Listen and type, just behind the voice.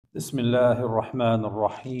بسم الله الرحمن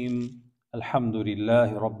الرحيم الحمد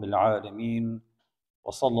لله رب العالمين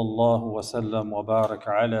وصلى الله وسلم وبارك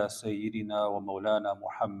على سيدنا ومولانا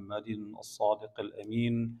محمد الصادق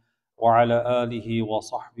الأمين وعلى آله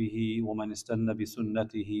وصحبه ومن استنى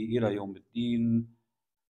بسنته إلى يوم الدين.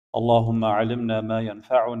 اللهم علمنا ما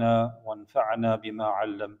ينفعنا وانفعنا بما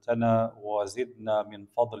علمتنا وزدنا من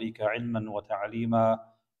فضلك علما وتعليما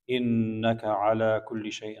إنك على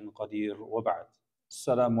كل شيء قدير وبعد.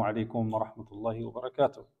 Assalamu alaikum wa rahmatullahi wa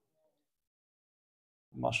barakatuh.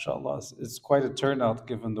 MashaAllah, it's quite a turnout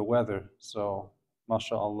given the weather. So,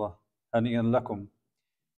 MashaAllah, haniyan lakum.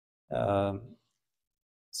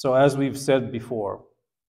 So, as we've said before,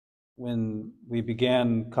 when we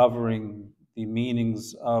began covering the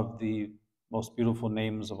meanings of the most beautiful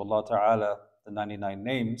names of Allah Ta'ala, the 99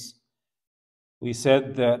 names, we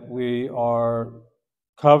said that we are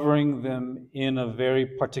covering them in a very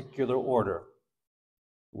particular order.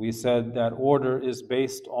 We said that order is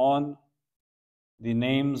based on the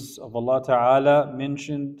names of Allah Ta'ala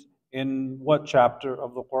mentioned in what chapter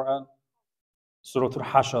of the Quran? Surah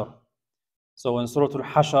Al-Hashr. So in Surah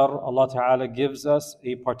Al-Hashr, Allah Ta'ala gives us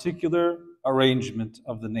a particular arrangement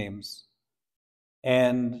of the names.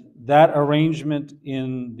 And that arrangement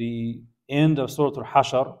in the end of Surah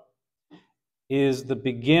Al-Hashr is the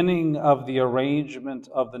beginning of the arrangement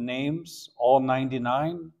of the names, all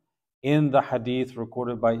 99, in the hadith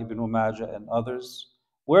recorded by Ibn Majah and others,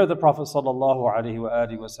 where the Prophet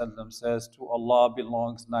ﷺ says, "To Allah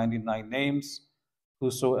belongs 99 names,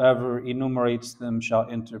 whosoever enumerates them shall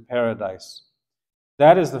enter paradise."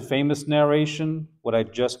 That is the famous narration, what I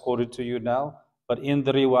just quoted to you now, but in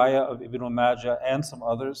the riwayah of Ibn Majah and some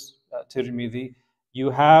others, Tirmidhi, you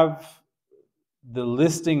have the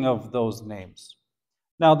listing of those names.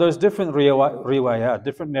 Now, there's different riwayat,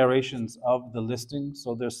 different narrations of the listing,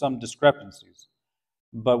 so there's some discrepancies.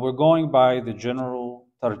 But we're going by the general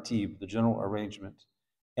tartib, the general arrangement.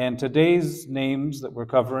 And today's names that we're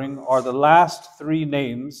covering are the last three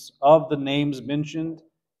names of the names mentioned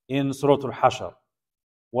in Surah Al-Hashr.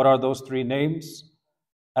 What are those three names?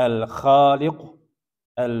 Al-Khaliq,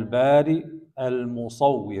 al-Bari,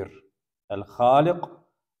 al-Musawwir. Al-Khaliq,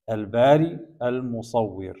 al-Bari,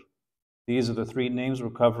 al-Musawwir. These are the three names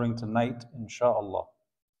we're covering tonight, inshaAllah.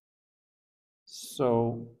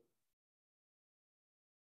 So,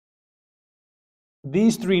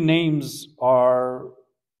 these three names are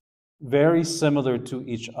very similar to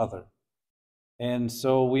each other. And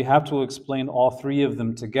so we have to explain all three of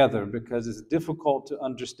them together because it's difficult to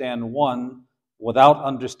understand one without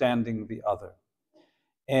understanding the other.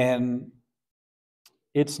 And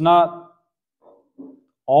it's not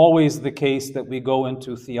always the case that we go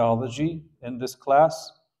into theology in this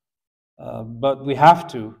class, but we have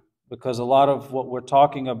to, because a lot of what we're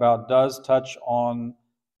talking about does touch on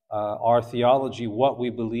our theology, what we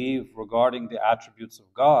believe regarding the attributes of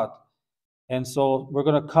God. And so we're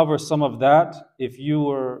going to cover some of that. If you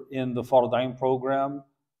were in the Fard Ain program,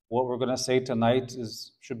 what we're going to say tonight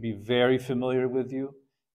should be very familiar with you,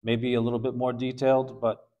 maybe a little bit more detailed,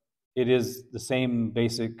 but it is the same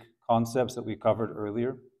basic concepts that we covered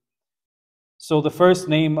earlier. So the first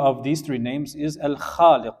name of these three names is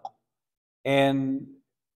al-Khaliq. And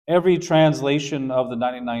every translation of the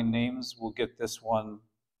 99 names will get this one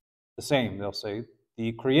the same. They'll say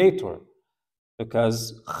the creator,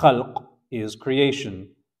 because khalq is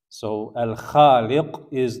creation. So al-Khaliq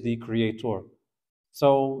is the creator.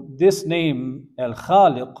 So this name,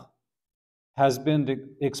 al-Khaliq, has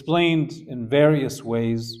been explained in various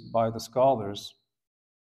ways by the scholars.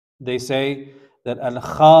 They say that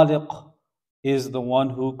al-Khaliq is the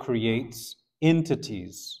one who creates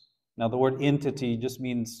entities. Now the word entity just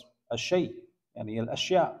means a shay, yani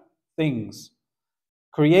al-ashya, things.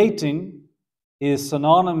 Creating is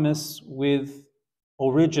synonymous with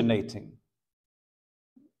originating.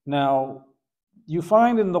 Now, you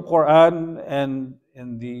find in the Quran and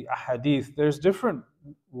in the Ahadith, there's different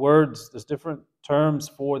words, there's different terms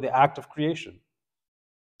for the act of creation.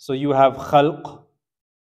 So you have khalq,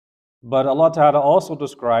 but Allah Ta'ala also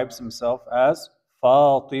describes Himself as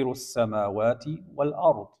Fatiru samawati wal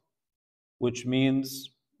ard, which means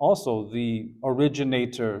also the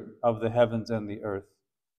originator of the heavens and the earth.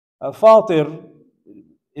 Fatir,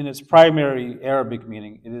 in its primary Arabic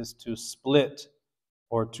meaning, it is to split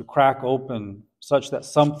or to crack open such that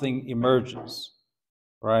something emerges,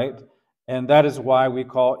 right? And that is why we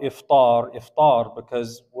call iftar,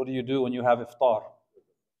 because what do you do when you have iftar?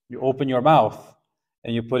 You open your mouth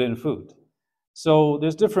and you put in food. So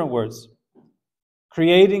there's different words.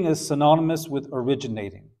 Creating is synonymous with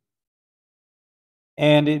originating.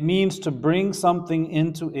 And it means to bring something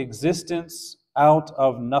into existence out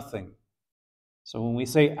of nothing. So when we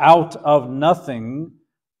say out of nothing,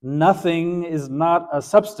 nothing is not a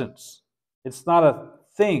substance. It's not a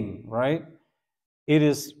thing, right? It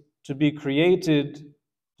is to be created,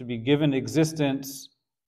 to be given existence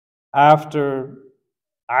after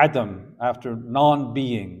Adam, after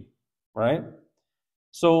non-being, right?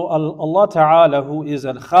 So Allah Ta'ala, who is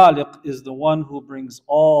al-Khaliq, is the one who brings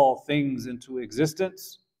all things into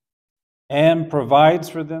existence and provides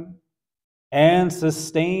for them and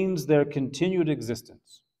sustains their continued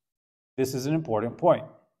existence. This is an important point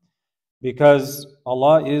because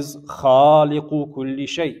Allah is Khaliqu kulli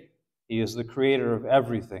shay. He is the creator of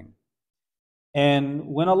everything. And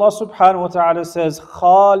when Allah subhanahu wa ta'ala says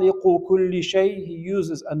Khaliqu kulli shay, He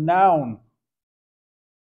uses a noun.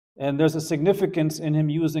 And there's a significance in Him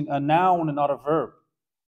using a noun and not a verb.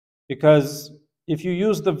 Because if you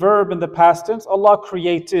use the verb in the past tense, Allah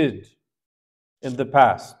created in the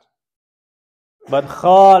past. But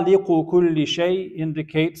Khaliqu kulli shay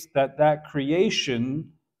indicates that that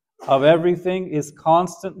creation of everything is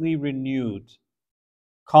constantly renewed.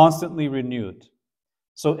 Constantly renewed.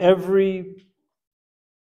 So every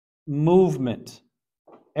movement,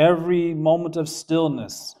 every moment of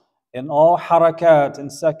stillness, and all harakat and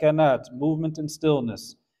sakanat, movement and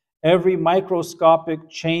stillness, every microscopic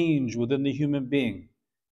change within the human being,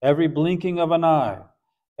 every blinking of an eye,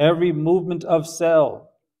 every movement of cells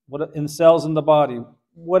in the body,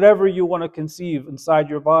 whatever you want to conceive inside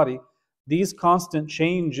your body, these constant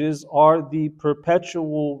changes are the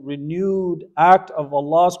perpetual, renewed act of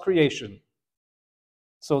Allah's creation.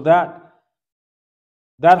 So that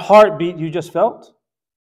heartbeat you just felt,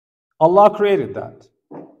 Allah created that.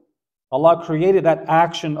 Allah created that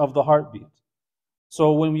action of the heartbeat.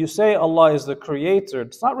 So when you say Allah is the creator,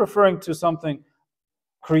 it's not referring to something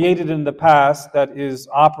created in the past that is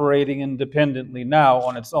operating independently now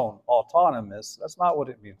on its own, autonomous. That's not what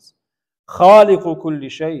it means. Khaliqu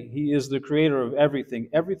kulli shay. He is the creator of everything.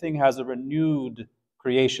 Everything has a renewed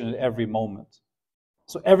creation at every moment.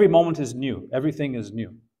 So every moment is new. Everything is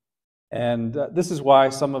new. And this is why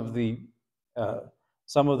some of the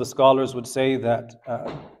scholars would say that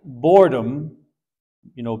boredom,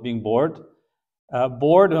 being bored,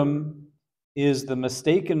 boredom is the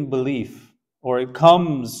mistaken belief, or it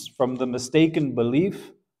comes from the mistaken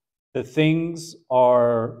belief that things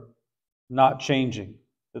are not changing,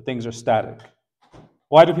 that things are static.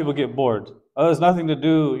 Why do people get bored? Oh, there's nothing to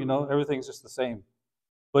do, everything's just the same.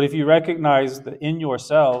 But if you recognize that in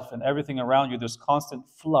yourself and everything around you, there's constant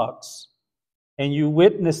flux, and you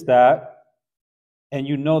witness that, and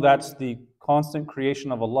you know that's the constant creation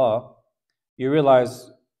of Allah, you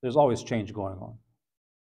realize there's always change going on.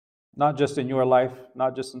 Not just in your life,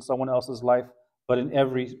 not just in someone else's life, but in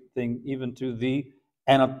everything, even to the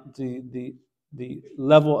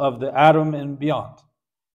level of the atom and beyond.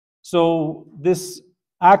 So this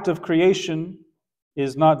act of creation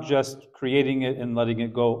is not just creating it and letting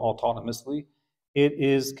it go autonomously. It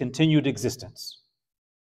is continued existence.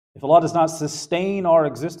 If Allah does not sustain our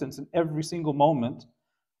existence in every single moment,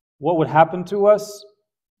 what would happen to us?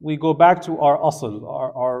 We go back to our asl,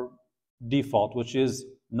 our default, which is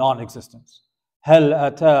non-existence. هل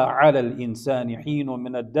أتى على الإنسان حين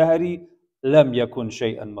من الدهر لم يكن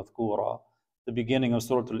شيئا مذكورا. The beginning of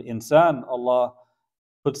Surah Al-Insan, Allah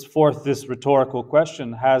puts forth this rhetorical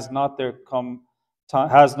question: Has not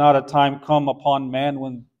a time come upon man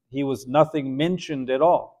when he was nothing mentioned at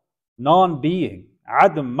all? Non-being,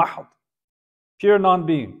 Adam Mahd, pure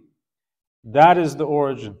non-being. That is the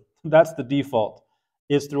origin. That's the default.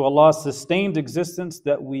 It's through Allah's sustained existence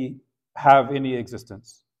that we have any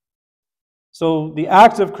existence. So the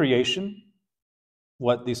act of creation,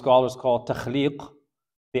 what the scholars call takhliq,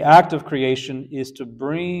 the act of creation is to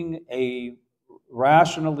bring a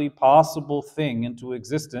rationally possible thing into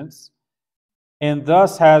existence, and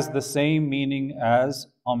thus has the same meaning as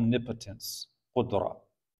omnipotence, qudra.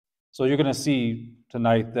 So you're going to see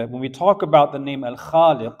tonight that when we talk about the name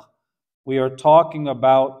al-Khaliq, we are talking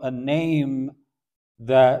about a name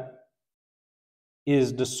that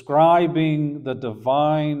is describing the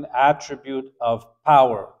divine attribute of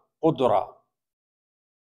power, qudra,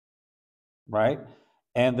 right?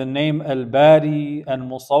 And the name al-Bari and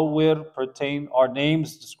al-Musawwir are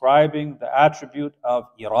names describing the attribute of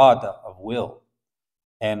irada, of will.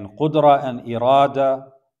 And qudra and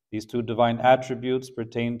irada, these two divine attributes,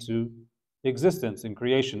 pertain to existence and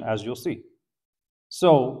creation, as you'll see.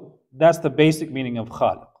 So that's the basic meaning of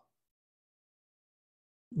Khaliq.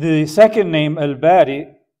 The second name, al-Bari,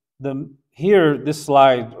 here this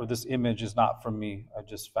slide or this image is not from me. I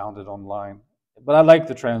just found it online. But I like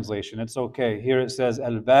the translation. It's okay. Here it says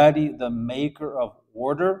al-Bari, the maker of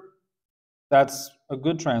order. That's a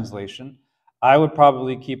good translation. I would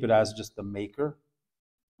probably keep it as just the maker,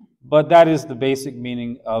 but that is the basic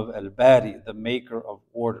meaning of al-Bari, the maker of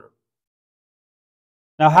order.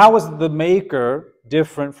 Now, how is the maker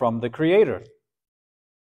different from the creator?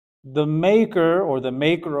 The maker, or the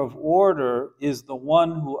maker of order, is the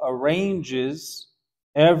one who arranges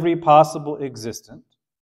every possible existent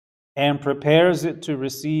and prepares it to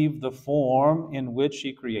receive the form in which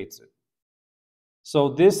he creates it. So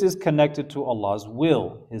this is connected to Allah's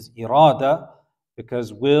will, His irada,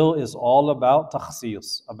 because will is all about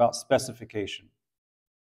takhsis, about specification.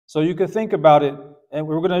 So you could think about it, and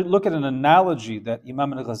we're going to look at an analogy that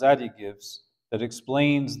Imam al-Ghazali gives that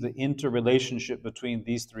explains the interrelationship between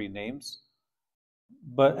these three names.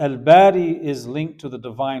 But al-Bari is linked to the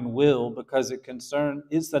divine will because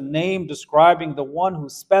it's the name describing the one who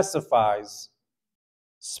specifies.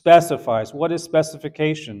 What is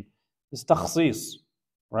specification? It's takhsis,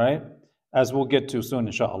 right? As we'll get to soon,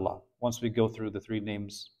 inshallah, once we go through the three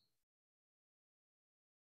names.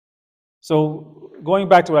 So going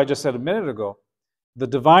back to what I just said a minute ago, the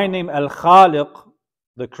divine name al-Khaliq,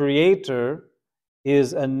 the creator,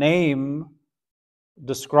 is a name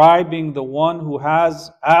describing the one who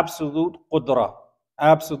has absolute qudra,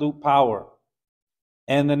 absolute power.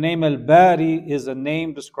 And the name al-Bari is a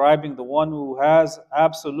name describing the one who has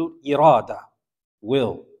absolute irada,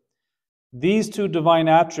 will. These two divine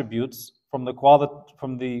attributes from the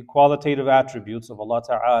qualitative attributes of Allah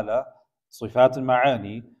Ta'ala, Sifat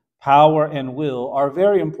al-Ma'ani, power and will, are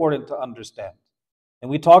very important to understand. And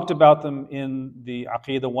we talked about them in the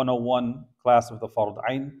Aqidah 101 class of the Fard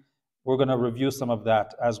Ain. We're going to review some of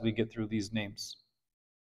that as we get through these names.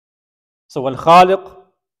 So al-Khaliq,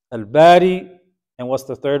 al-Bari, and what's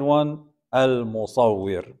the third one?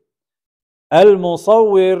 Al-Musawwir.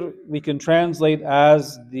 Al-Musawwir we can translate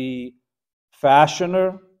as the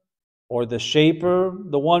fashioner or the shaper,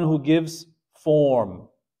 the one who gives form.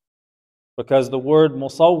 Because the word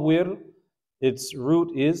Musawwir, its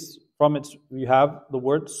root is, you have the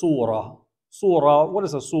word surah. Surah, what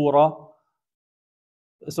is a surah?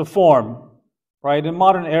 It's a form, right? In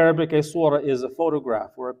modern Arabic, a surah is a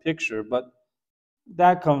photograph or a picture, but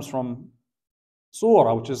that comes from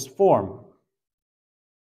surah, which is form.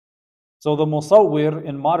 So the Musawwir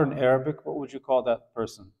in modern Arabic, what would you call that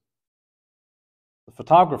person? The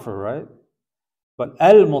photographer, right? But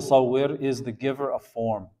al-Musawwir is the giver of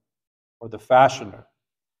form, or the fashioner.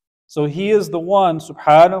 So he is the one,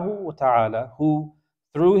 subhanahu wa ta'ala, who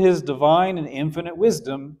through his divine and infinite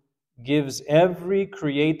wisdom gives every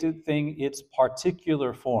created thing its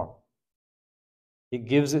particular form. It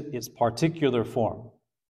gives it its particular form.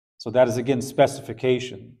 So that is again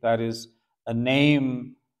specification. That is a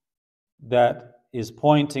name that is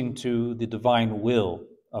pointing to the divine will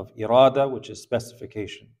of irada, which is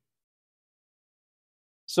specification.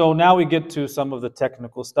 So now we get to some of the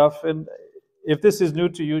technical stuff, and if this is new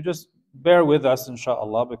to you, just bear with us,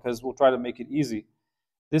 inshallah, because we'll try to make it easy.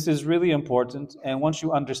 This is really important, and once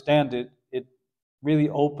you understand it, it really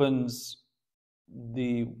opens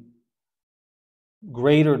the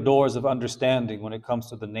greater doors of understanding when it comes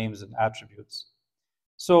to the names and attributes.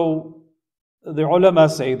 So the ulama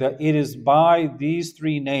say that it is by these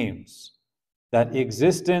three names that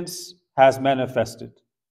existence has manifested.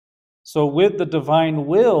 So with the divine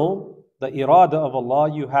will, the irada of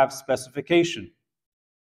Allah, you have specification.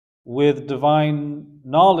 With divine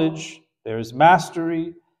knowledge, there is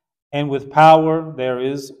mastery, and with power, there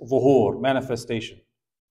is zuhur, manifestation.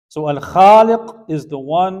 So al-Khaliq is the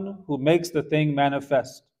one who makes the thing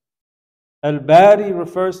manifest. Al-Bari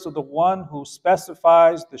refers to the one who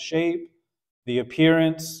specifies the shape, the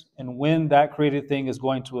appearance, and when that created thing is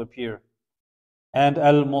going to appear. And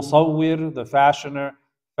al-Musawwir, the fashioner,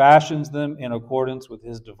 fashions them in accordance with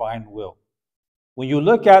his divine will. When you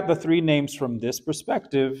look at the three names from this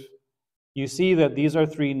perspective, you see that these are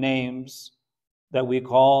three names that we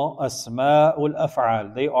call Asma'ul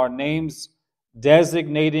Af'al. They are names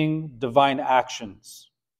designating divine actions.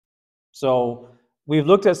 So we've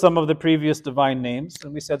looked at some of the previous divine names,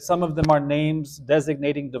 and we said some of them are names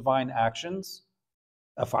designating divine actions,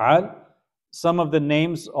 Af'al. Some of the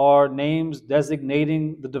names are names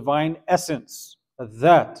designating the divine essence,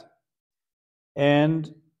 that.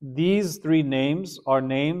 And these three names are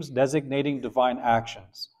names designating divine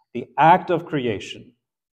actions. The act of creation,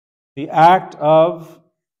 the act of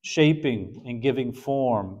shaping and giving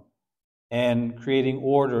form and creating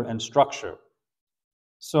order and structure.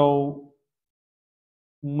 So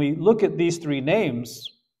when we look at these three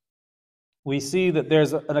names, we see that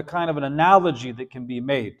there's a kind of an analogy that can be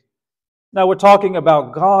made. Now we're talking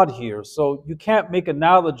about God here, so you can't make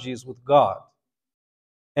analogies with God.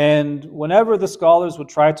 And whenever the scholars would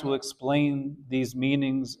try to explain these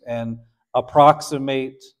meanings and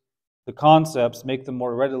approximate the concepts, make them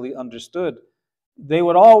more readily understood, they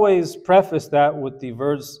would always preface that with the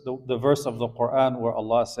verse of the Quran where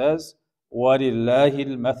Allah says, وَلِلَّهِ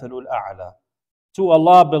الْمَثَلُ الْأَعْلَى. To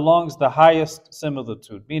Allah belongs the highest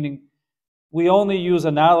similitude, meaning we only use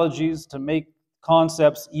analogies to make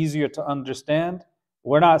concepts easier to understand.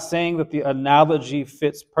 We're not saying that the analogy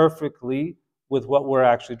fits perfectly with what we're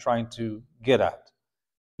actually trying to get at.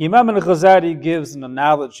 Imam al-Ghazali gives an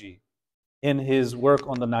analogy in his work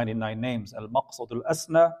on the 99 names, al-Maqsad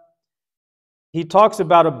al-Asna. He talks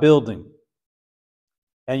about a building.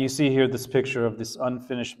 And you see here this picture of this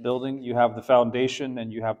unfinished building. You have the foundation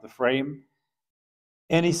and you have the frame.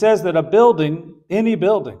 And he says that a building, any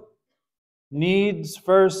building, needs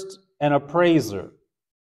first an appraiser.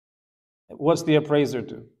 What's the appraiser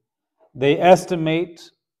do? They estimate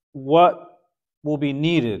what will be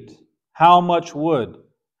needed, how much wood,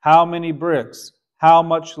 how many bricks, how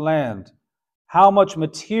much land, how much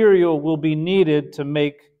material will be needed to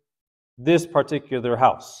make this particular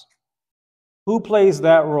house. Who plays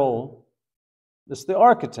that role? It's the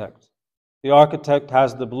architect. The architect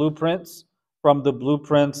has the blueprints. From the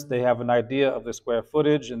blueprints, they have an idea of the square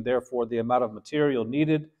footage and therefore the amount of material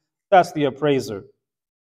needed. That's the appraiser.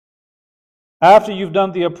 After you've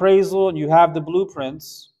done the appraisal and you have the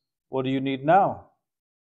blueprints, what do you need now?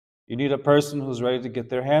 You need a person who's ready to get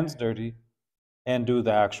their hands dirty and do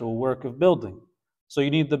the actual work of building. So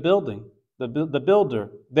you need the builder.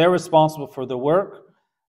 They're responsible for the work.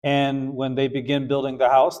 And when they begin building the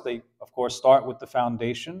house, they, of course, start with the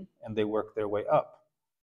foundation and they work their way up.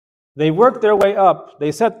 They work their way up.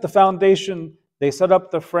 They set the foundation. They set up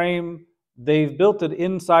the frame. They've built it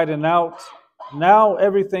inside and out. Now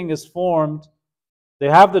everything is formed. They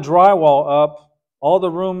have the drywall up. All the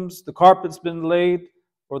rooms, the carpet's been laid,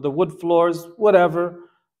 or the wood floors, whatever.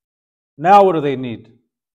 Now what do they need?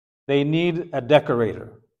 They need a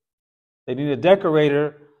decorator. They need a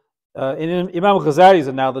decorator. In Imam Ghazali's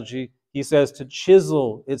analogy, he says to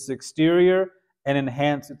chisel its exterior and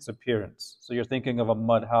enhance its appearance. So you're thinking of a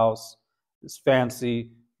mud house. It's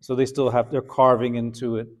fancy, so they still have their carving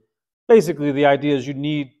into it. Basically, the idea is you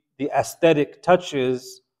need the aesthetic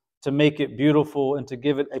touches to make it beautiful and to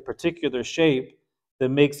give it a particular shape that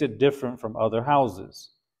makes it different from other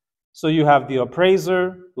houses. So you have the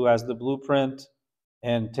appraiser who has the blueprint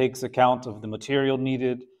and takes account of the material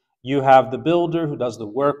needed. You have the builder who does the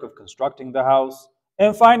work of constructing the house.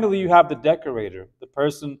 And finally, you have the decorator, the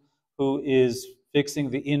person who is fixing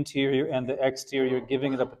the interior and the exterior,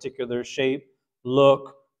 giving it a particular shape,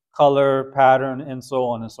 look, color, pattern, and so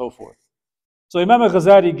on and so forth. So Imam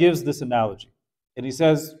al-Ghazali gives this analogy. And he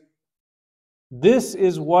says, this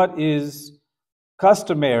is what is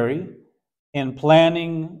customary in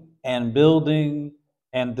planning and building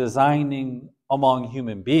and designing among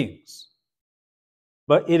human beings.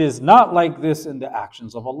 But it is not like this in the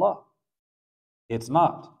actions of Allah. It's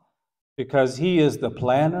not. Because He is the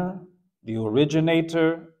planner, the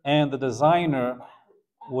originator, and the designer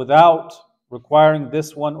without requiring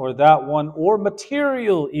this one or that one, or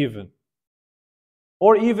material even.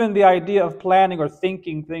 Or even the idea of planning or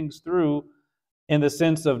thinking things through in the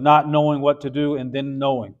sense of not knowing what to do and then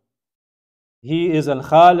knowing. He is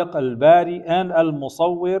al-Khaliq, al-Bari, and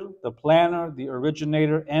al-Musawwir, the planner, the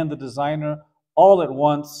originator, and the designer, all at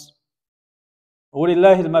once.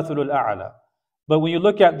 وَلِلَّهِ الْمَثُلُ الْأَعْلَى. But when you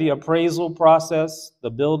look at the appraisal process, the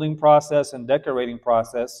building process, and decorating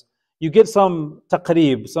process, you get some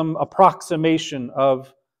taqreeb, some approximation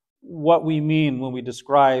of what we mean when we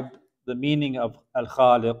describe the meaning of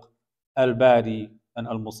al-Khaliq, al-Bari, and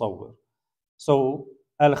al-Musawwir. So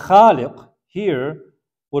al-Khaliq here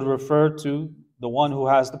would refer to the one who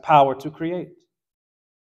has the power to create.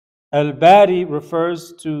 Al-Bari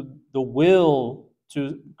refers to the will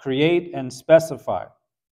to create and specify.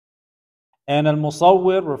 And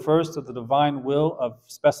al-Musawwir refers to the divine will of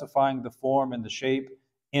specifying the form and the shape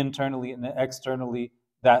internally and externally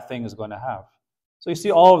that thing is going to have. So you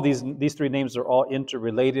see all of these three names are all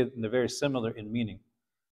interrelated and they're very similar in meaning.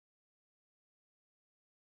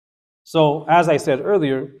 So as I said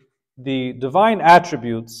earlier, the divine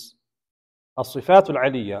attributes, as-sifatul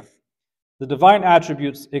aliyah, the divine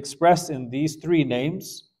attributes expressed in these three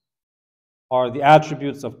names are the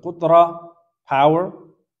attributes of qudra, power,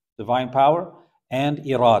 divine power, and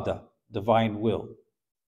irada, divine will.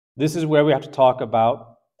 This is where we have to talk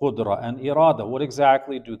about qudra and irada. What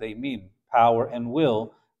exactly do they mean, power and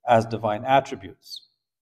will, as divine attributes?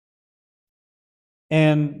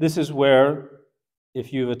 And this is where,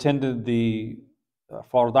 if you've attended the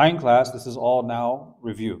Fardain class, this is all now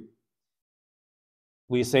review.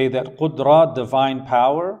 we say that qudra, divine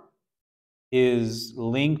power, is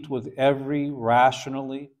linked with every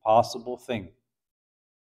rationally possible thing.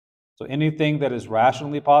 So anything that is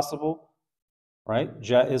rationally possible, right?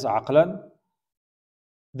 Jaiz aqlan,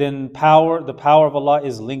 then the power of Allah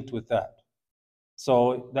is linked with that.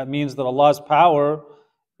 So that means that Allah's power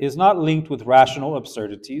is not linked with rational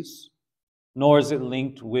absurdities, nor is it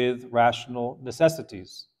linked with rational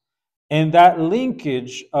necessities. And that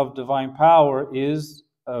linkage of divine power is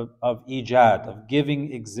of ijad, of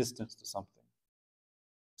giving existence to something.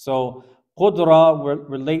 So qudra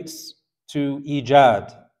relates to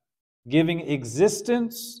ijad, giving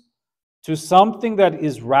existence to something that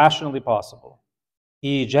is rationally possible.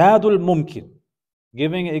 Ijadul mumkin,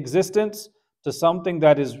 giving existence to something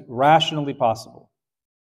that is rationally possible.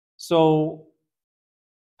 So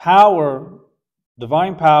power,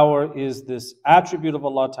 divine power, is this attribute of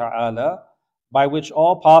Allah Ta'ala by which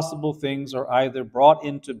all possible things are either brought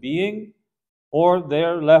into being or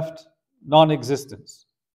they're left non-existence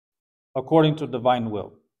according to divine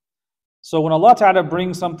will. So when Allah Ta'ala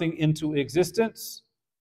brings something into existence,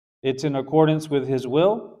 it's in accordance with His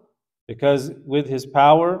will, because with His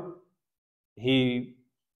power, He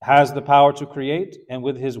has the power to create, and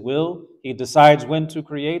with His will, He decides when to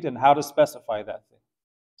create and how to specify that thing.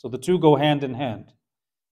 So the two go hand in hand.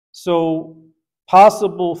 So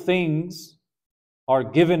possible things are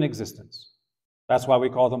given existence. That's why we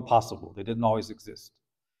call them possible. They didn't always exist.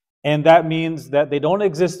 And that means that they don't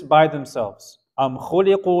exist by themselves. Am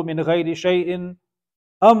khuliqu min ghayri shay'in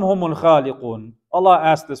am humul khaliqun. Allah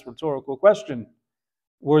asked this rhetorical question.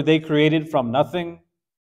 Were they created from nothing?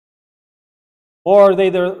 Or are they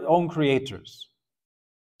their own creators?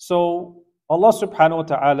 So Allah subhanahu wa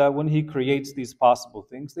ta'ala, when He creates these possible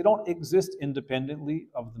things, they don't exist independently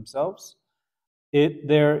of themselves.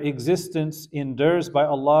 Their existence endures by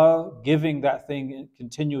Allah giving that thing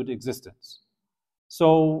continued existence.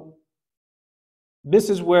 So this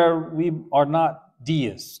is where we are not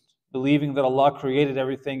deists, believing that Allah created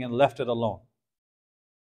everything and left it alone,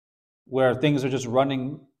 where things are just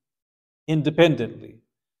running independently.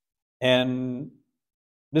 And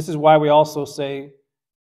this is why we also say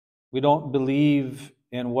we don't believe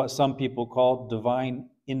in what some people call divine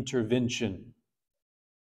intervention.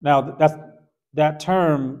 Now, that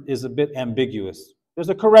term is a bit ambiguous. There's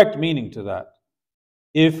a correct meaning to that.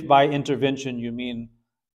 If by intervention you mean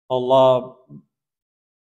Allah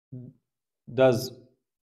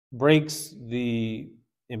breaks the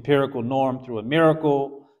empirical norm through a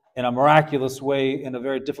miracle in a miraculous way, in a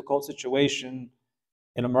very difficult situation,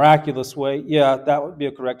 in a miraculous way, yeah, that would be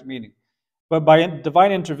a correct meaning. But by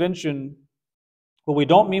divine intervention, what we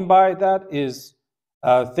don't mean by that is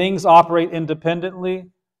things operate independently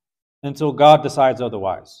until God decides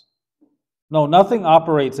otherwise. No, nothing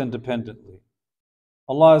operates independently.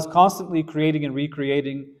 Allah is constantly creating and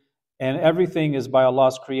recreating, and everything is by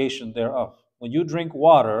Allah's creation thereof. When you drink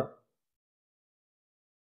water,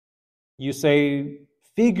 you say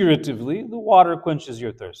figuratively, the water quenches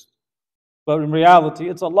your thirst. But in reality,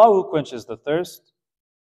 it's Allah who quenches the thirst.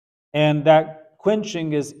 And that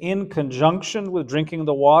quenching is in conjunction with drinking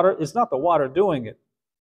the water. It's not the water doing it.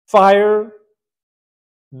 Fire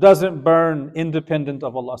doesn't burn independent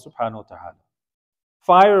of Allah subhanahu wa ta'ala.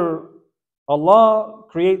 Fire, Allah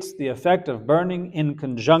creates the effect of burning in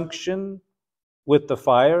conjunction with the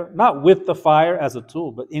fire, not with the fire as a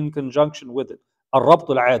tool, but in conjunction with it.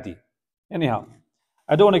 Ar-rabtul adi. Anyhow,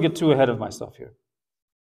 I don't want to get too ahead of myself here.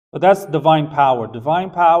 But that's divine power. Divine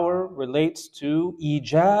power relates to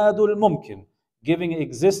ijadul mumkin, giving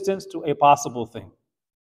existence to a possible thing.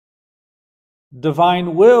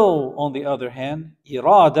 Divine will, on the other hand,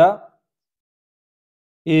 irada,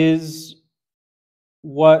 is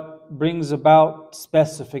what brings about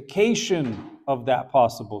specification of that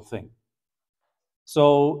possible thing.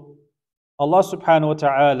 So Allah subhanahu wa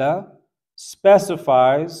ta'ala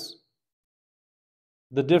specifies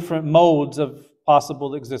the different modes of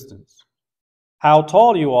possible existence. How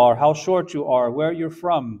tall you are, how short you are, where you're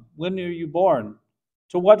from, when are you born,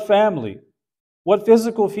 to what family, what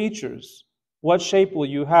physical features, what shape will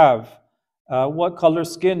you have, what color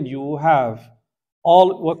skin you will have,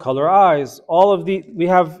 what color eyes, all of the, we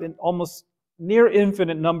have an almost near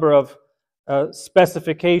infinite number of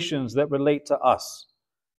specifications that relate to us.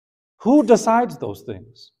 Who decides those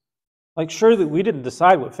things? Like, surely we didn't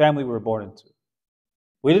decide what family we were born into.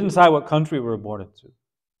 We didn't decide what country we were born into.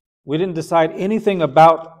 We didn't decide anything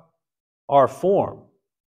about our form.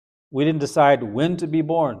 We didn't decide when to be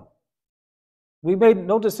born. We made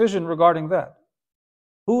no decision regarding that.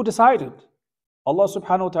 Who decided? Allah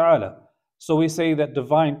subhanahu wa ta'ala. So we say that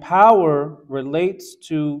divine power relates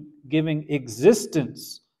to giving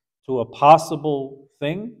existence to a possible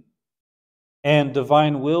thing, and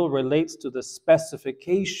divine will relates to the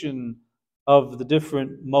specification of the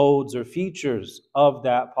different modes or features of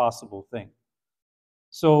that possible thing.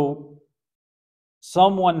 So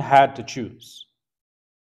someone had to choose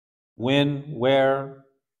when, where,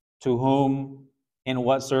 to whom, in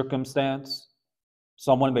what circumstance.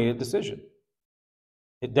 Someone made a decision.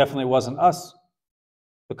 It definitely wasn't us,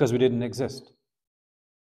 because we didn't exist.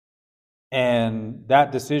 And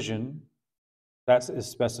that decision, that's His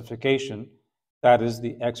specification, that is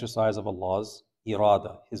the exercise of Allah's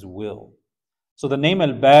irada, His will. So the name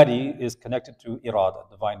al-Bari is connected to irada,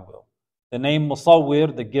 divine will. The name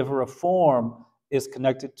Musawwir, the giver of form, is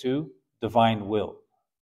connected to divine will.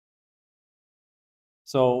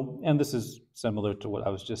 So, and this is similar to what I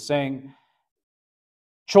was just saying,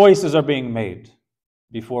 choices are being made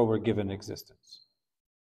before we're given existence.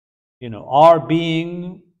 You know, our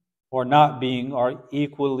being or not being are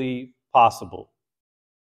equally possible,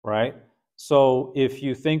 right? So if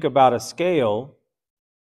you think about a scale,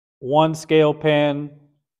 one scale pan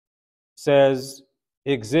says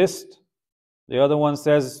exist, the other one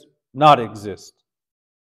says not exist.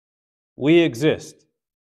 We exist,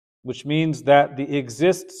 which means that the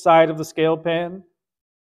exist side of the scale pan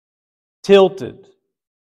tilted,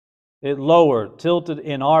 it lowered, tilted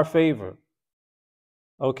in our favor.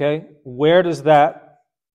 Okay, where does that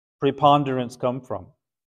preponderance come from?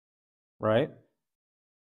 Right?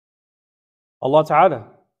 Allah Ta'ala,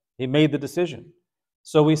 He made the decision.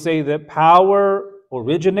 So we say that power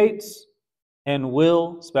originates and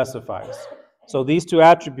will specifies. So these two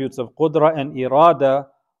attributes of qudra and irada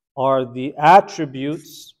are the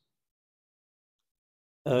attributes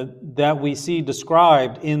that we see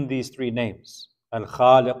described in these three names: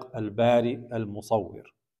 al-Khaliq, al-Bari, al-Musawwir.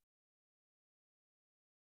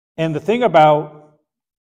 And the thing about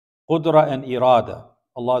qudra and irada,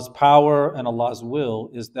 Allah's power and Allah's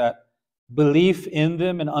will, is that belief in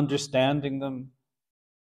them and understanding them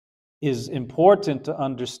is important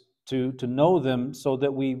to know them, so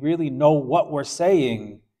that we really know what we're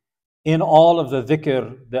saying in all of the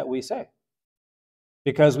dhikr that we say.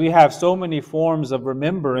 Because we have so many forms of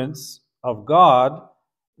remembrance of God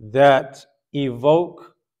that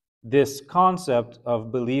evoke this concept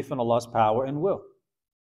of belief in Allah's power and will.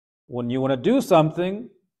 When you want to do something,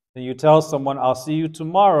 and you tell someone, I'll see you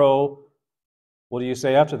tomorrow, what do you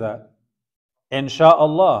say after that?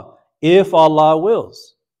 Insha'Allah, if Allah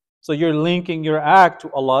wills. So you're linking your act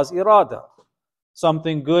to Allah's irada.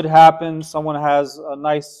 Something good happens, someone has a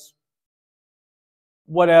nice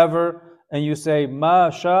whatever, and you say,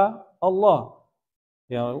 Masha Allah.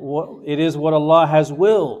 You know, it is what Allah has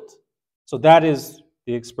willed. So that is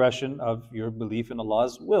the expression of your belief in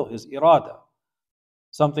Allah's will, His irada.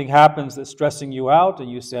 Something happens that's stressing you out,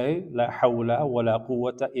 and you say, La hawla wa la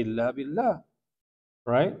quwwata illa billah.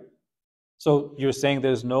 Right? So you're saying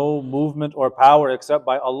there's no movement or power except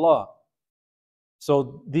by Allah.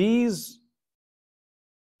 So these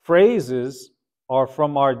phrases are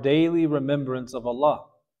from our daily remembrance of Allah.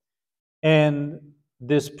 And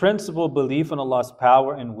this principle, belief in Allah's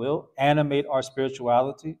power and will, animate our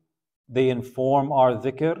spirituality. They inform our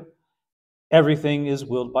dhikr. Everything is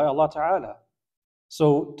willed by Allah Ta'ala.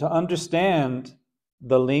 So to understand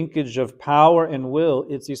the linkage of power and will,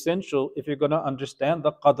 it's essential if you're going to understand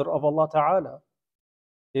the qadr of Allah Ta'ala.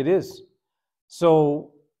 It is.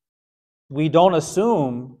 So we don't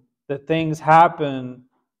assume that things happen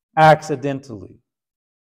accidentally.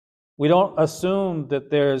 We don't assume that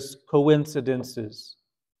there's coincidences.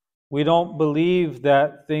 We don't believe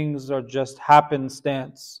that things are just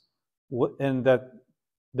happenstance and that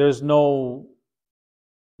there's no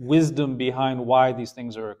wisdom behind why these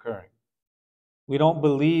things are occurring. We don't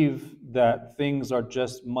believe that things are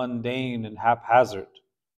just mundane and haphazard.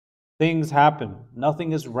 Things happen.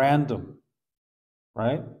 Nothing is random,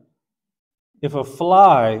 right? If a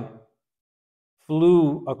fly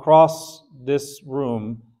flew across this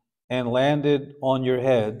room and landed on your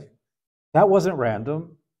head, that wasn't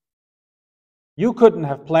random. You couldn't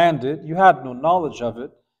have planned it. You had no knowledge of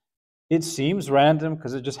it. It seems random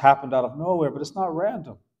because it just happened out of nowhere, but it's not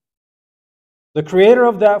random. The creator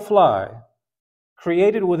of that fly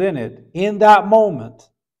created within it, in that moment,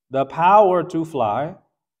 the power to fly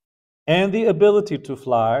and the ability to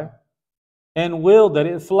fly, and willed that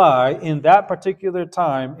it fly in that particular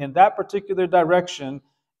time, in that particular direction,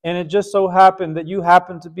 and it just so happened that you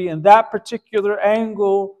happened to be in that particular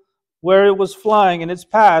angle where it was flying in its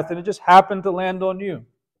path, and it just happened to land on you.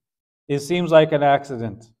 It seems like an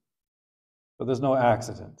accident, but there's no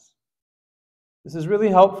accidents. This is really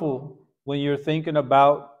helpful when you're thinking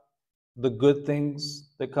about the good things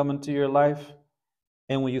that come into your life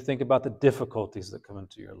and when you think about the difficulties that come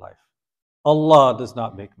into your life. Allah does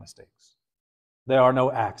not make mistakes. There are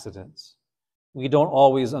no accidents. We don't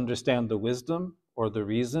always understand the wisdom or the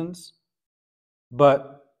reasons,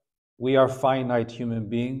 but we are finite human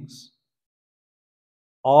beings.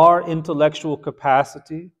 Our intellectual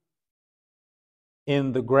capacity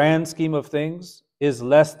in the grand scheme of things is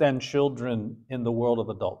less than children in the world of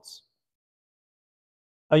adults.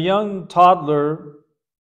 A young toddler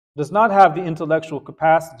does not have the intellectual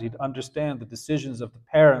capacity to understand the decisions of the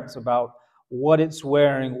parents about what it's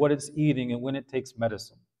wearing, what it's eating, and when it takes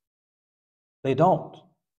medicine. They don't.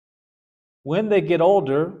 When they get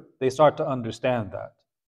older, they start to understand that.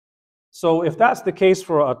 So if that's the case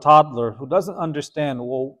for a toddler who doesn't understand,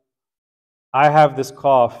 well, I have this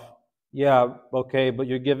cough. Yeah, okay, but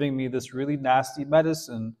you're giving me this really nasty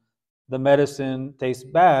medicine. The medicine tastes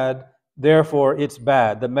bad, therefore it's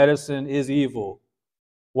bad. The medicine is evil.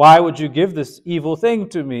 Why would you give this evil thing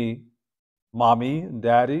to me, mommy and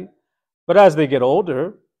daddy? But as they get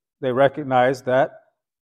older, they recognize that,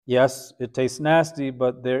 yes, it tastes nasty,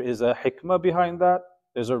 but there is a hikmah behind that.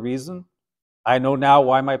 There's a reason. I know now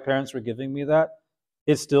why my parents were giving me that.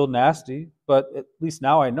 It's still nasty, but at least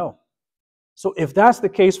now I know. So if that's the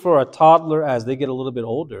case for a toddler as they get a little bit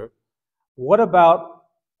older, what about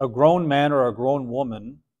a grown man or a grown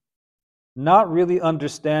woman not really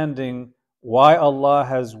understanding why Allah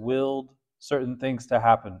has willed certain things to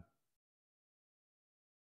happen?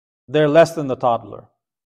 They're less than the toddler,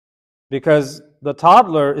 because the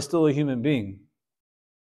toddler is still a human being,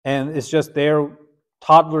 and it's just their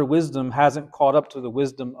toddler wisdom hasn't caught up to the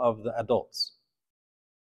wisdom of the adults,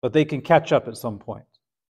 but they can catch up at some point.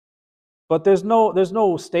 But there's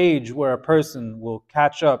no stage where a person will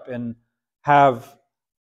catch up and have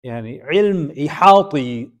ilm,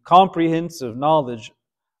 ihati, comprehensive knowledge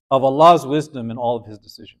of Allah's wisdom in all of His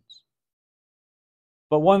decisions.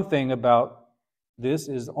 But one thing about this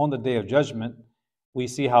is, on the Day of Judgment, we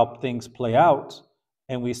see how things play out,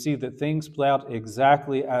 and we see that things play out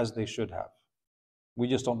exactly as they should have. We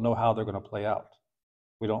just don't know how they're going to play out.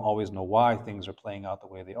 We don't always know why things are playing out the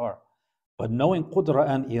way they are. But knowing qudra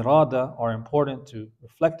and irada are important to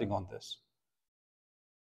reflecting on this.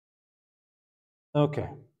 Okay,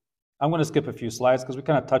 I'm going to skip a few slides because we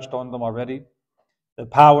kind of touched on them already. The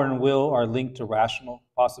power and will are linked to rational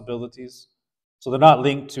possibilities. So they're not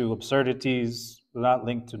linked to absurdities, they're not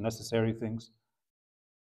linked to necessary things.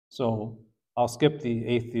 So I'll skip the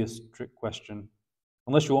atheist trick question,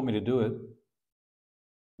 unless you want me to do it.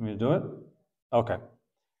 Want me to do it? Okay.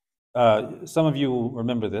 Some of you will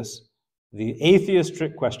remember this. The atheist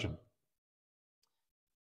trick question.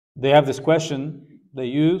 They have this question they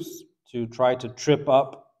use to try to trip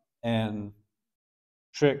up and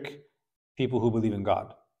trick people who believe in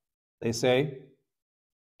God. They say,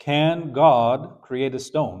 can God create a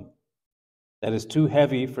stone that is too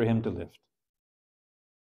heavy for Him to lift?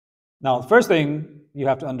 Now, the first thing you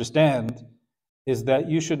have to understand is that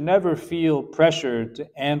you should never feel pressured to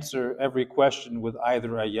answer every question with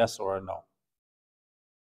either a yes or a no.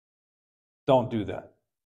 Don't do that.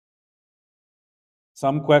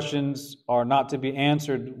 Some questions are not to be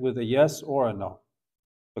answered with a yes or a no,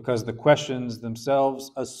 because the questions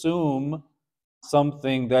themselves assume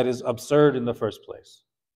something that is absurd in the first place.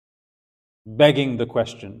 Begging the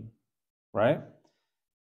question, right?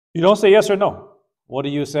 You don't say yes or no. What do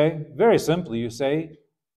you say? Very simply, you say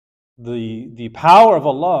the power of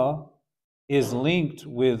Allah is linked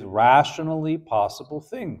with rationally possible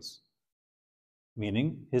things.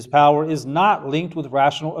 Meaning, His power is not linked with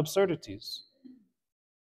rational absurdities.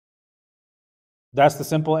 That's the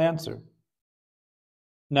simple answer.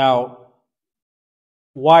 Now,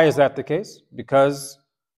 why is that the case? Because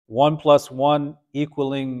 1 + 1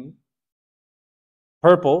 equaling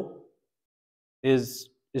purple is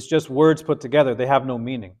just words put together. They have no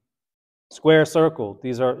meaning. Square, circle,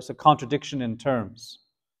 it's a contradiction in terms.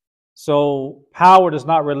 So power does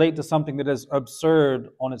not relate to something that is absurd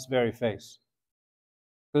on its very face.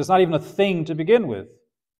 Because it's not even a thing to begin with.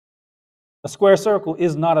 A square circle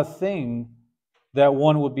is not a thing that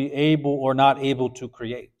one would be able or not able to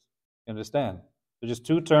create. You understand? They're just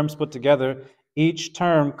two terms put together. Each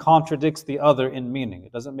term contradicts the other in meaning.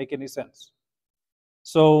 It doesn't make any sense.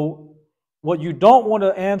 So what you don't want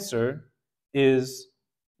to answer is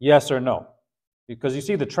yes or no. Because you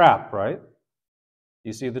see the trap, right?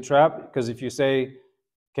 You see the trap? Because if you say,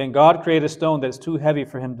 can God create a stone that's too heavy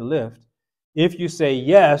for Him to lift? If you say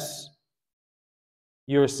yes,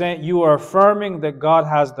 you are affirming that God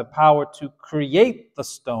has the power to create the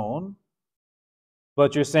stone,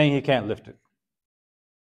 but you're saying He can't lift it.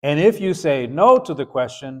 And if you say no to the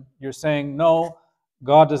question, you're saying no,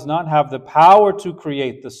 God does not have the power to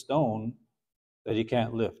create the stone that he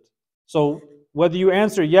can't lift. So whether you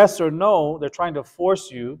answer yes or no, they're trying to force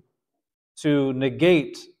you to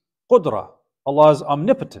negate qudra, Allah's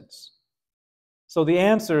omnipotence. So the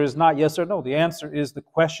answer is not yes or no. The answer is the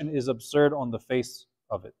question is absurd on the face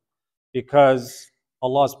of it, because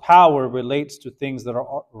Allah's power relates to things that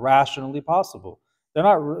are rationally possible. They're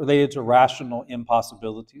not related to rational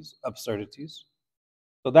impossibilities, absurdities.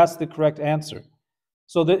 So that's the correct answer.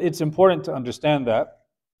 So that it's important to understand that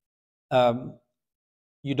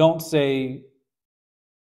you don't say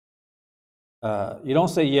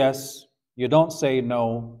yes, you don't say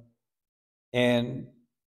no, and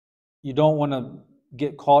you don't want to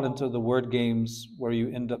get caught into the word games where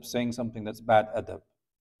you end up saying something that's bad adab,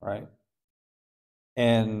 right?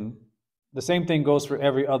 And the same thing goes for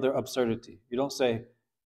every other absurdity. You don't say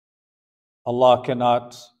Allah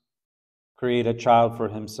cannot create a child for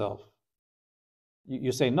himself.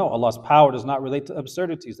 You say no, Allah's power does not relate to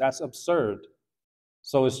absurdities. That's absurd.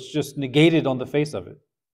 So it's just negated on the face of it,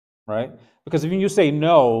 right? Because if you say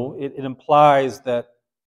no, it implies that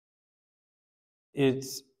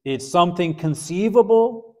it's something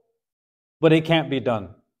conceivable, but it can't be done.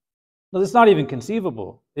 No, it's not even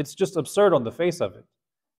conceivable. It's just absurd on the face of it.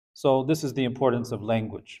 So this is the importance of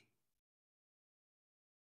language.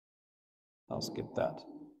 I'll skip that.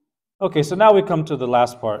 Okay, so now we come to the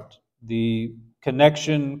last part, the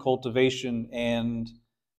connection, cultivation, and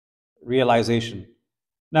realization.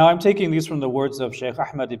 Now I'm taking these from the words of Shaykh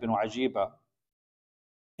Ahmad ibn Ajiba,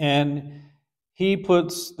 and he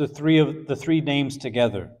puts the three names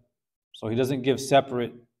together. So he doesn't give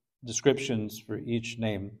separate descriptions for each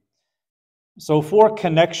name. So for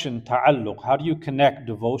connection, ta'alluq, how do you connect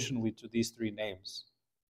devotionally to these three names?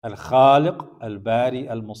 Al-Khaliq, al-Bari,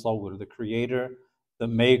 al-Musawwir, the creator, the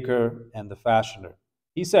maker, and the fashioner.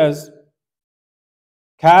 He says,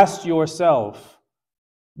 cast yourself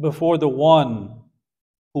before the one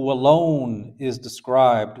who alone is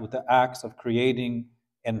described with the acts of creating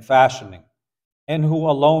and fashioning, and who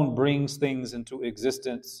alone brings things into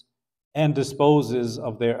existence and disposes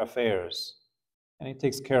of their affairs, and he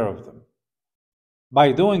takes care of them.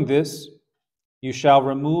 By doing this, you shall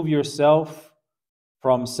remove yourself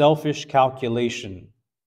from selfish calculation,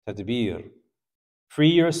 tadbir. Free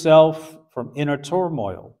yourself from inner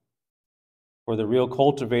turmoil, for the real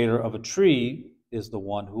cultivator of a tree is the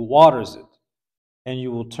one who waters it, and you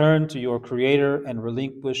will turn to your Creator and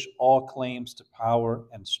relinquish all claims to power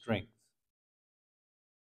and strength.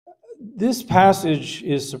 This passage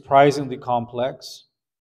is surprisingly complex.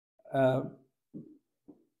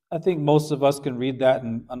 I think most of us can read that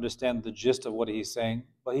and understand the gist of what he's saying,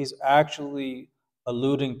 but he's actually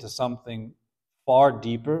alluding to something far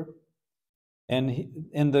deeper.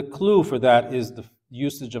 And the clue for that is the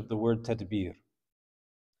usage of the word tadbir.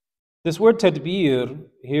 This word tadbir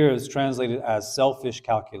here is translated as selfish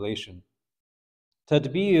calculation.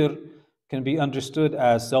 Tadbir can be understood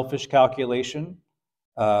as selfish calculation.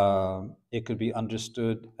 It could be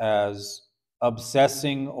understood as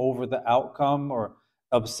obsessing over the outcome, or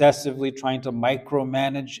obsessively trying to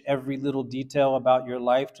micromanage every little detail about your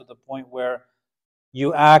life to the point where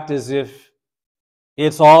you act as if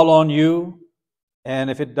it's all on you, and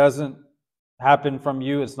if it doesn't happen from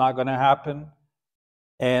you, it's not going to happen.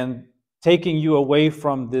 And taking you away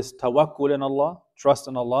from this tawakkul in Allah, trust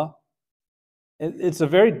in Allah. It's a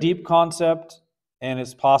very deep concept, and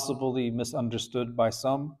it's possibly misunderstood by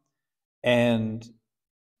some. And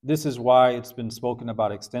this is why it's been spoken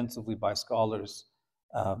about extensively by scholars.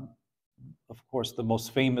 Of course, the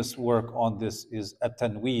most famous work on this is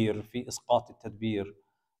At-Tanwir fi Isqat al-Tadbir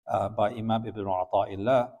by Imam Ibn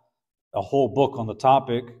Ata'illah, a whole book on the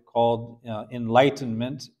topic called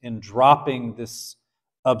Enlightenment in dropping this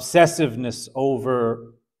obsessiveness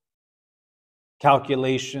over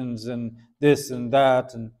calculations and this and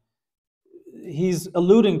that. And he's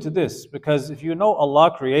alluding to this because if you know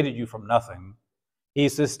Allah created you from nothing, He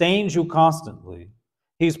sustains you constantly,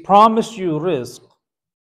 He's promised you rizq,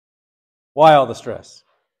 why all the stress?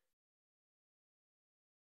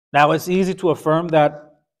 Now it's easy to affirm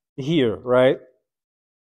that here, right?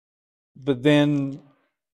 But then,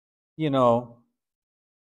 you got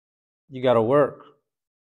to work.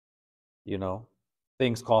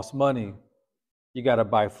 Things cost money. You got to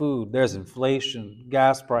buy food. There's inflation,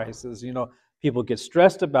 gas prices. People get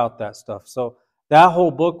stressed about that stuff. So that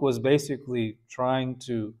whole book was basically trying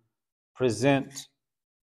to present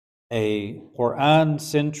a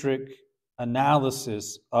Quran-centric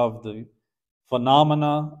analysis of the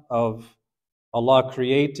phenomena of Allah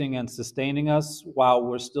creating and sustaining us while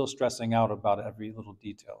we're still stressing out about every little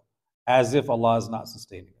detail, as if Allah is not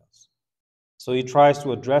sustaining us. So he tries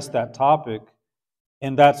to address that topic,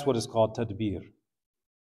 and that's what is called tadbir.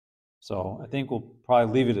 So I think we'll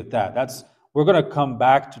probably leave it at that. We're going to come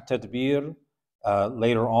back to tadbir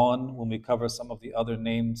later on when we cover some of the other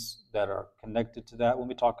names that are connected to that. When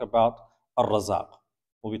we talk about al-Razaq,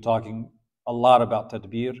 we'll be talking a lot about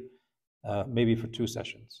tadbir, maybe for 2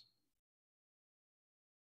 sessions.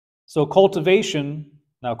 So cultivation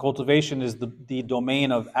is the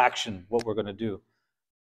domain of action, what we're going to do.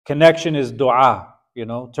 Connection is dua,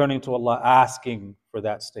 turning to Allah, asking for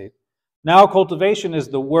that state. Now cultivation is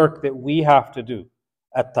the work that we have to do,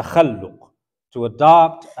 at-takhalluq, to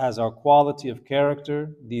adopt as our quality of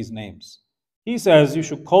character these names. He says you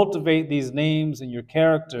should cultivate these names in your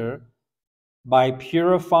character by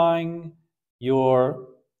purifying your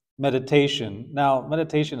meditation. Now,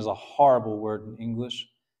 meditation is a horrible word in English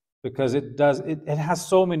because it has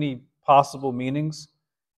so many possible meanings.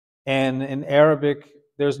 And in Arabic,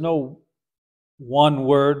 there's no one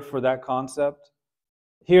word for that concept.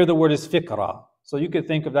 Here the word is fikra. So you could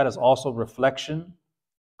think of that as also reflection,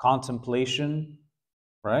 contemplation,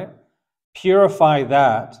 right? Purify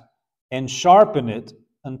that and sharpen it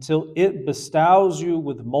until it bestows you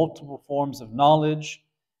with multiple forms of knowledge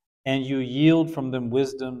and you yield from them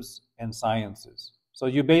wisdoms and sciences. So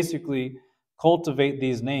you basically cultivate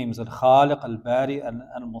these names, al-Khaliq, al-Bari, and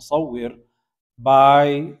al-Musawwir,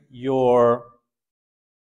 by your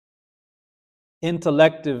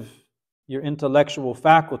intellectual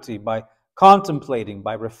faculty, by contemplating,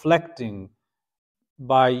 by reflecting,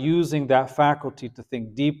 by using that faculty to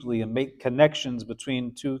think deeply and make connections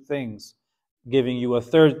between 2 things, giving you a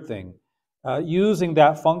 3rd thing. Using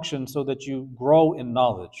that function so that you grow in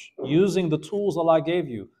knowledge. Using the tools Allah gave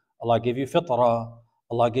you. Allah gave you fitra,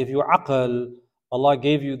 Allah gave you aql, Allah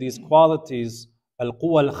gave you these qualities,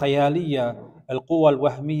 al-quwa al-khayaliyya, al-quwa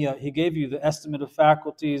al-wahmiyya. He gave you the estimative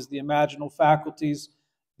faculties, the imaginal faculties,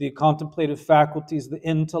 the contemplative faculties, the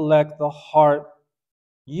intellect, the heart.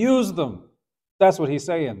 Use them. That's what he's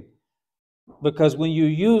saying. Because when you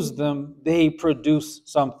use them, they produce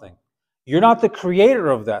something. You're not the creator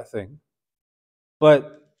of that thing,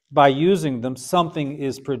 but by using them, something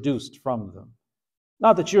is produced from them.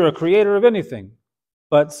 Not that you're a creator of anything,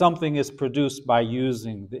 but something is produced by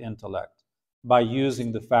using the intellect, by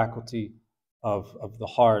using the faculty of the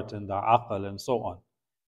heart and the aql and so on.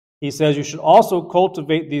 He says you should also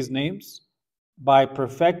cultivate these names by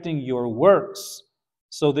perfecting your works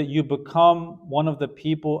so that you become one of the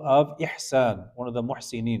people of ihsan, one of the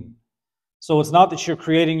muhsinin. So it's not that you're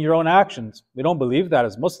creating your own actions. We don't believe that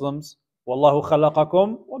as Muslims. Wallahu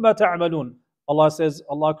khalaqakum wa ma ta'malun. Allah says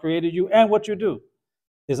Allah created you and what you do.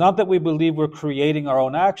 It's not that we believe we're creating our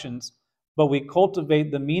own actions, but we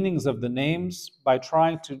cultivate the meanings of the names by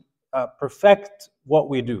trying to perfect what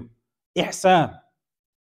we do. Ihsan.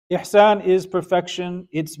 Ihsan is perfection,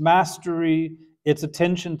 it's mastery, it's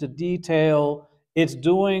attention to detail, it's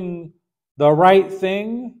doing the right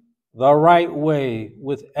thing the right way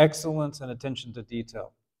with excellence and attention to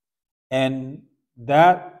detail. And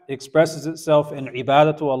that expresses itself in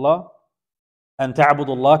ibadatu Allah, and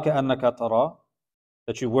ta'budullah ka'annaka tara,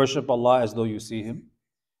 that you worship Allah as though you see Him.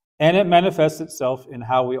 And it manifests itself in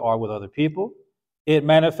how we are with other people. It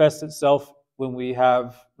manifests itself when we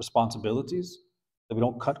have responsibilities, that we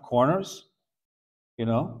don't cut corners,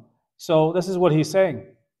 So this is what he's saying.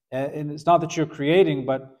 And it's not that you're creating,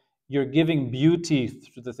 but you're giving beauty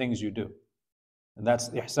to the things you do. And that's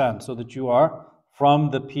ihsan, so that you are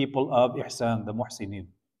from the people of ihsan, the muhsinin.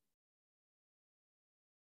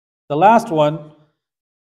 The last one,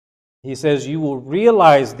 he says, you will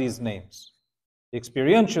realize these names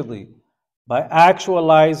experientially by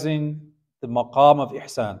actualizing the maqam of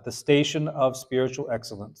ihsan, the station of spiritual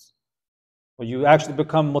excellence. Where you actually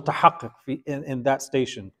become mutahaqqiq in that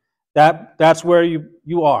station. That's where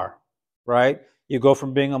you are, right? You go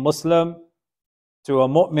from being a Muslim to a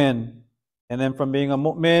mu'min, and then from being a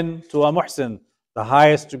mu'min to a muhsin, the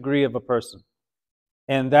highest degree of a person.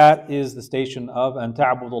 And that is the station of أن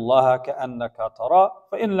تعبد الله كأنك تراه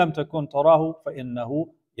فإن لم تكن تراه فإنه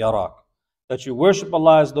يراك. That you worship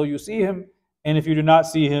Allah as though you see Him, and if you do not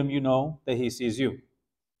see Him, you know that He sees you.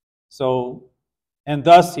 So, and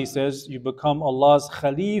thus, he says, you become Allah's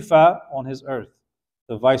Khalifa on His earth,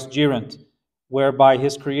 the vicegerent, whereby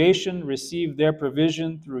His creation receive their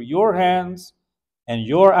provision through your hands, and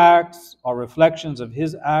your acts are reflections of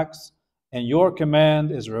His acts, and your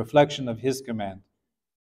command is a reflection of His command.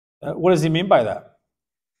 What does he mean by that?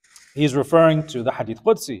 He's referring to the Hadith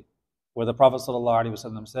Qudsi, where the Prophet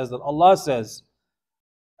ﷺ says that Allah says,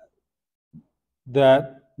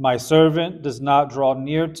 that my servant does not draw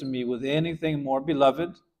near to me with anything more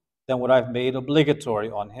beloved than what I've made obligatory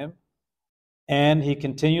on him. And he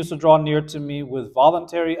continues to draw near to me with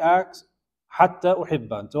voluntary acts, hatta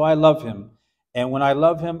uhibba, until I love him. And when I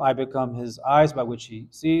love him, I become his eyes by which he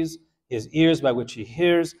sees, his ears by which he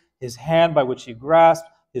hears, his hand by which he grasps,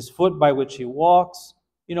 his foot by which he walks.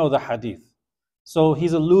 You know the hadith. So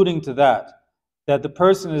he's alluding to that the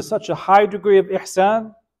person is such a high degree of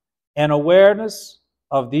ihsan and awareness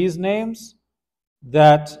of these names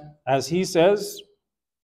that, as he says,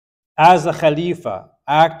 as a Khalifa,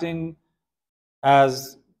 acting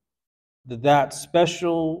as that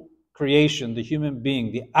special creation, the human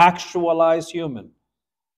being, the actualized human,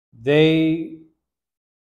 they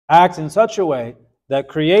act in such a way that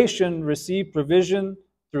creation receive provision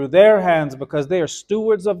through their hands because they are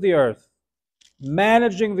stewards of the earth,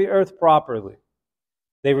 managing the earth properly.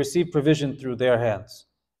 They receive provision through their hands.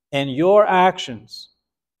 And your actions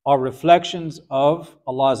are reflections of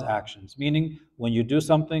Allah's actions, meaning when you do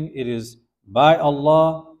something, it is by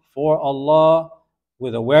Allah, for Allah,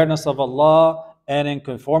 with awareness of Allah, and in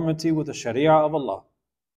conformity with the Sharia of Allah.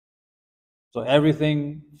 So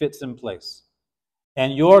everything fits in place.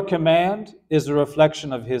 And your command is a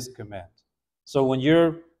reflection of His command. So when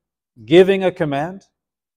you're giving a command,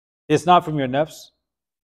 it's not from your nafs.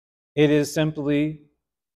 It is simply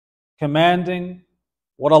commanding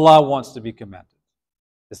what Allah wants to be commanded.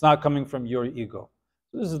 It's not coming from your ego.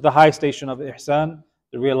 So this is the high station of ihsan,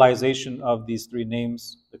 the realization of these three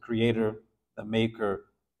names: the creator, the maker,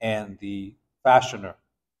 and the fashioner.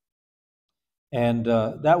 And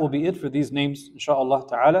that will be it for these names, inshaAllah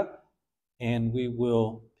ta'ala. And we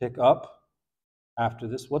will pick up after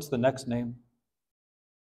this. What's the next name?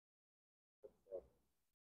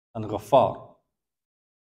 Al-Ghaffar.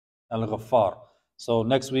 Al-Ghaffar. So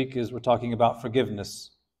next week we're talking about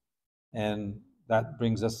forgiveness. And that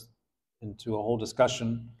brings us into a whole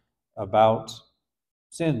discussion about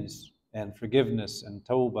sins and forgiveness and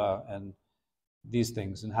tawbah and these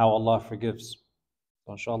things and how Allah forgives.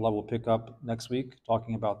 So inshallah we'll pick up next week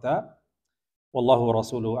talking about that. Wallahu wa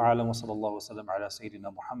rasuluhu a'lam wa sallallahu wa sallam ala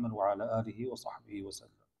Sayyidina Muhammad wa ala alihi wa sahbihi wa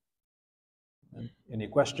sallam. Any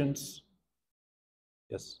questions?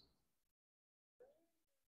 Yes.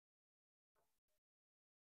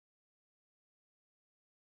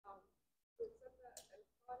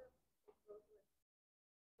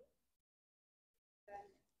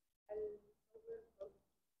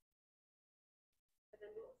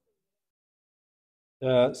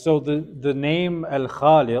 So the name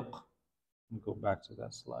al-Khaliq, let me go back to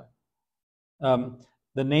that slide.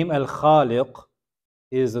 The name al-Khaliq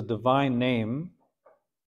is a divine name,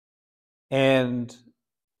 and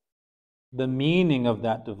the meaning of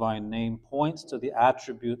that divine name points to the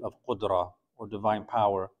attribute of qudra, or divine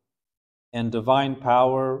power. And divine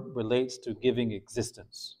power relates to giving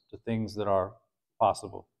existence to things that are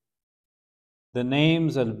possible. The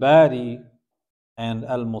names al-Bari and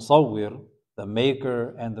al-Musawwir, the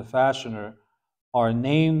maker and the fashioner, are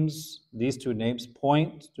names, these two names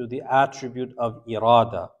point to the attribute of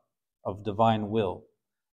irada, of divine will,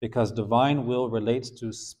 because divine will relates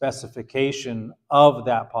to specification of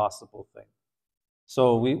that possible thing.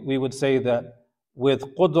 So we would say that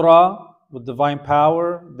with qudra, with divine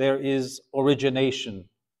power, there is origination,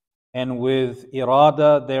 and with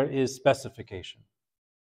irada, there is specification.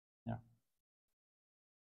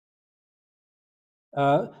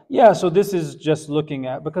 So this is just looking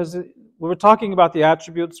at, because we're talking about the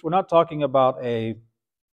attributes, we're not talking about a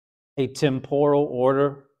temporal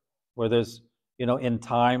order where there's, in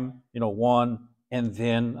time, one and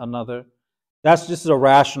then another. That's just a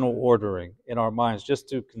rational ordering in our minds, just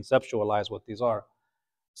to conceptualize what these are.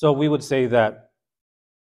 So we would say that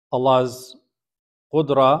Allah's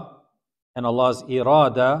qudra and Allah's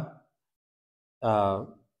irada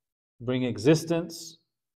bring existence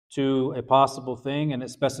to a possible thing and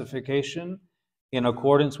its specification in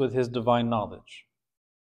accordance with His divine knowledge.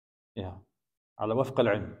 Yeah. على وفق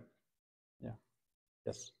العلم. Yeah.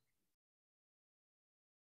 Yes.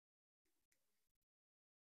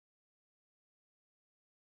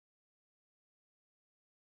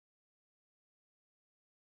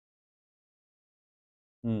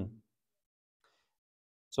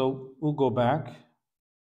 So we'll go back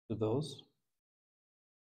to those.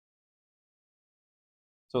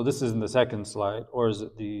 So this is in the second slide, or is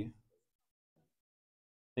it I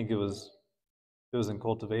think it was in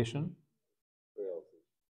cultivation?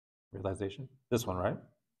 Realization. This one, right?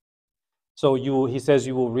 So he says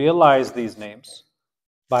you will realize these names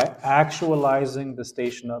by actualizing the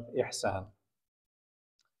station of ihsan,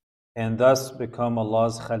 and thus become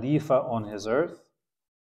Allah's Khalifa on His earth,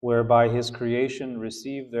 whereby his creation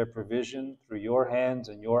receive their provision through your hands,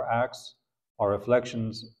 and your acts are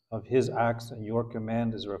reflections of his acts, and your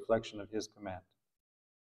command is a reflection of his command.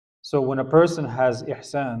 So when a person has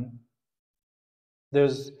ihsan,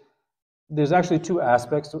 there's actually two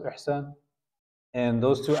aspects to ihsan, and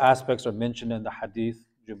those two aspects are mentioned in the hadith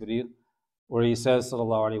Jibreel, where he says,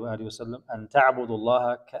 sallallahu alaihi wasallam, "An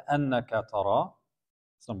ta'budullaha ka'annaka tara."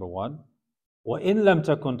 That's number one. وَإِن لَمْ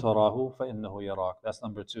تَكُنْ تَرَاهُ فَإِنَّهُ يَرَاكَ. That's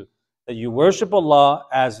number two. That you worship Allah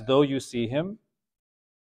as though you see Him,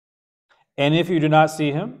 and if you do not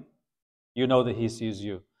see Him, you know that He sees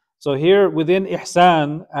you. So here within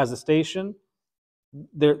ihsan as a station,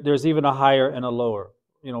 there's even a higher and a lower,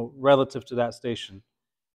 relative to that station.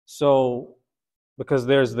 So because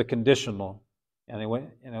there's the conditional, anyway,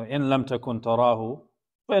 in lam takun tarahu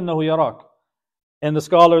فإنه يراك. And the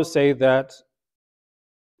scholars say that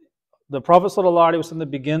the Prophet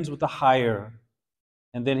ﷺ begins with the higher,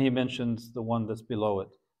 and then he mentions the one that's below it.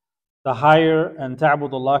 The higher, and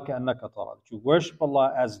ta'budullah ka'annaka tara, that you worship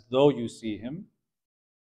Allah as though you see Him.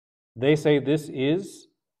 They say this is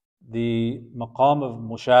the maqam of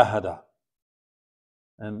mushahada.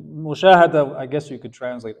 And mushahada, I guess you could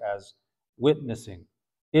translate as witnessing.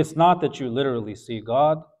 It's not that you literally see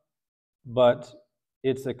God, but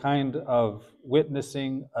it's a kind of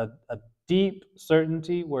witnessing a deep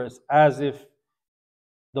certainty where it's as if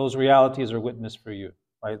those realities are witnessed for you,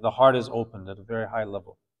 right? The heart is opened at a very high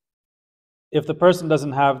level. If the person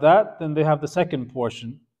doesn't have that, then they have the second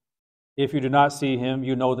portion. If you do not see Him,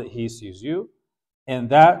 you know that He sees you. And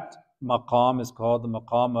that maqam is called the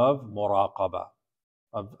maqam of muraqabah,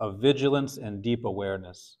 of vigilance and deep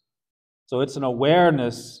awareness. So it's an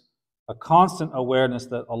awareness, a constant awareness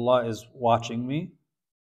that Allah is watching me,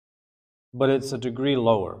 but it's a degree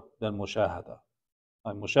lower than mushahada.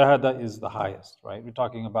 And mushahada is the highest, right? We're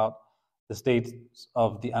talking about the states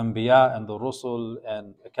of the anbiya and the rusul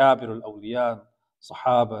and akabir al-awliya,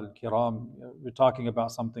 sahaba al-kiram. We're talking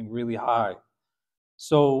about something really high.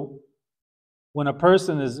 So when a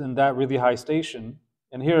person is in that really high station,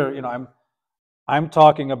 and here, I'm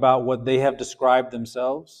talking about what they have described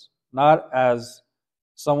themselves, not as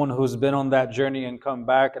someone who's been on that journey and come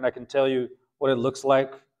back, and I can tell you what it looks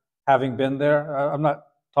like having been there. I'm not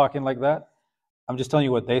talking like that. I'm just telling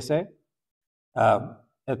you what they say.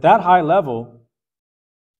 At that high level,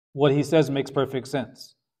 what he says makes perfect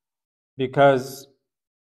sense, because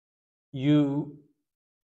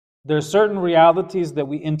there's certain realities that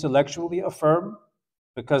we intellectually affirm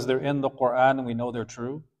because they're in the Quran and we know they're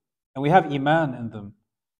true, and we have iman in them.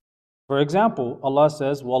 For example, Allah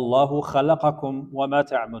says, "Wallahu khalaqakum wa ma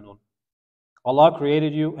ta'malun." Allah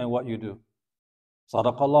created you and what you do.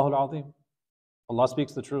 Sadaqallahu al-azim. Allah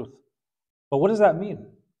speaks the truth. But what does that mean?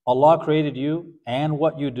 Allah created you and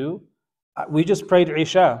what you do? We just prayed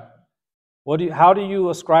Isha. How do you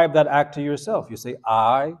ascribe that act to yourself? You say,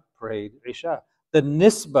 I prayed Isha. The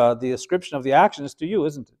nisbah, the ascription of the action is to you,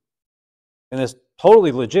 isn't it? And it's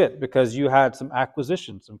totally legit because you had some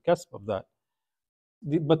acquisition, some kasb of that.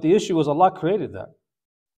 But the issue is Allah created that.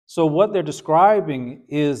 So what they're describing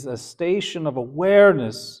is a station of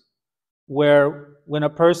awareness where when a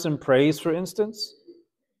person prays, for instance,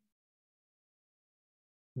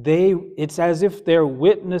 it's as if they're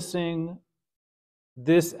witnessing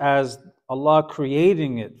this as Allah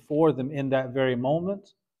creating it for them in that very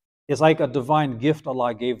moment. It's like a divine gift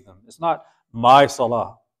Allah gave them. It's not my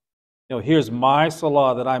salah. Here's my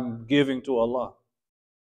salah that I'm giving to Allah.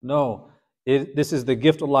 No, this is the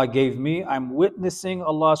gift Allah gave me. I'm witnessing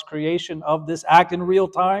Allah's creation of this act in real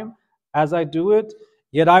time as I do it.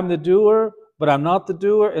 Yet I'm the doer, but I'm not the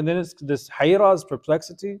doer. And then it's this hayra,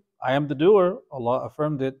 perplexity. I am the doer. Allah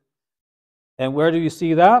affirmed it. And where do you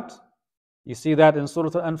see that? You see that in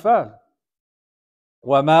Surah Al-Anfal.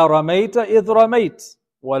 وَمَا رَمَيْتَ إِذْ رَمَيْتَ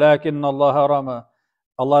وَلَكِنَّ اللَّهَ رَمَى.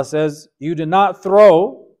 Allah says, you did not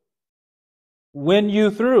throw when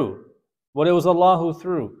you threw, but it was Allah who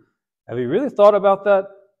threw. Have you really thought about that?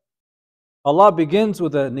 Allah begins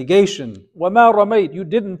with a negation. وَمَا رَمَيْتَ. You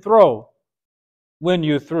didn't throw when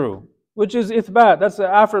you threw, which is ithbat. That's an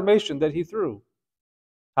affirmation that He threw.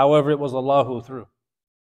 However, it was Allah who threw.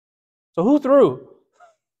 So who threw?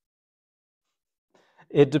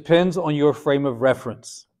 It depends on your frame of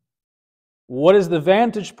reference. What is the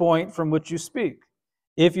vantage point from which you speak?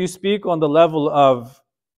 If you speak on the level of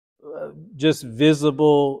just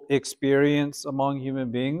visible experience among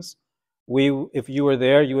human beings, if you were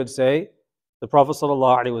there, you would say, the Prophet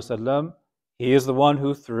ﷺ, he is the one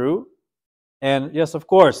who threw. And yes, of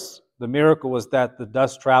course, the miracle was that the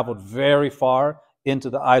dust traveled very far into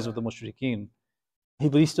the eyes of the mushrikeen.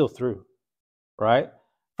 But he still threw, right?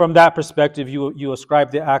 from that perspective, you ascribe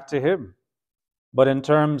the act to him. But in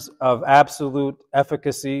terms of absolute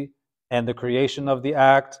efficacy and the creation of the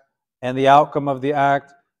act and the outcome of the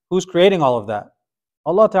act, who's creating all of that?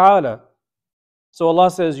 Allah Ta'ala. So Allah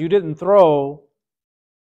says, you didn't throw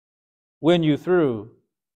when you threw.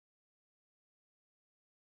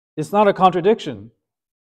 It's not a contradiction.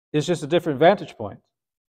 It's just a different vantage point.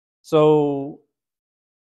 So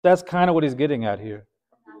that's kind of what he's getting at here.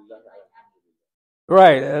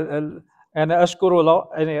 Right. And أشكر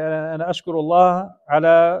الله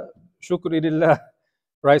على شكر لله.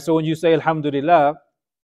 Right. So when you say Alhamdulillah,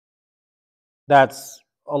 that's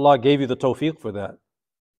Allah gave you the tawfiq for that.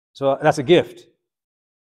 So that's a gift.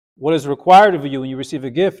 What is required of you when you receive a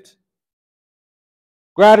gift?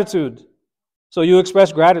 Gratitude. So you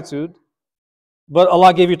express gratitude, but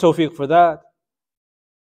Allah gave you tawfiq for that.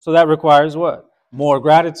 So that requires what? More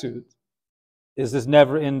gratitude. Is this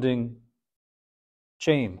never-ending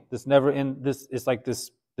chain? This it's like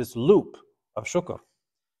this loop of shukr.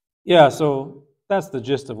 Yeah, so that's the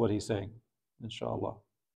gist of what he's saying, inshallah.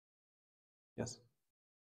 Yes.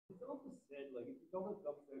 It's also said, like, if you don't have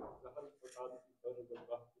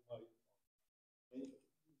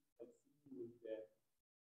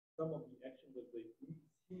some of the actions that they do,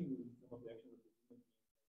 some of the actions that they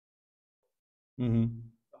do.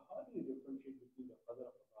 So how do you differentiate between the other?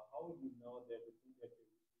 How would you know that the thing that you're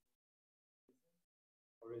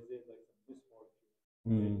or is it like some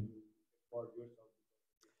misfortune?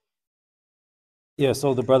 Yeah,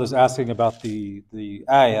 so the brother's asking about the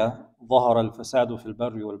ayah, ظهر الفساد في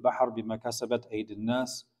البر والبحر بما كسبت أيدي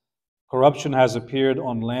الناس. Corruption has appeared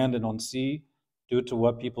on land and on sea due to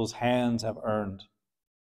what people's hands have earned.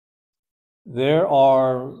 There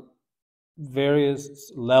are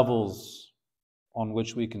various levels on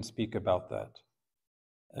which we can speak about that.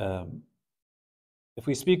 If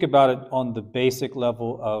we speak about it on the basic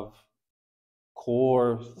level of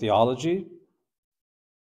core theology,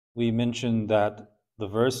 we mentioned that the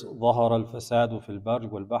verse ظهر الفساد في البر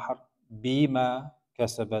والبحر بما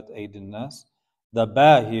كسبت أيدي الناس. The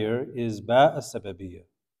ba here is ba as-sababiyya.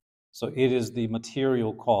 So it is the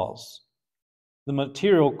material cause. The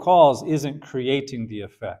material cause isn't creating the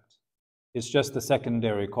effect. It's just the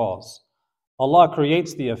secondary cause. Allah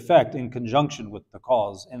creates the effect in conjunction with the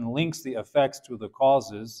cause and links the effects to the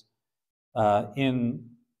causes in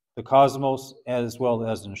the cosmos as well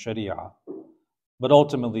as in Sharia. But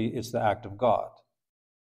ultimately, it's the act of God.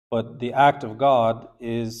 But the act of God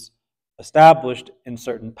is established in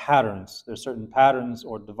certain patterns. There's certain patterns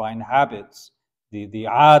or divine habits, the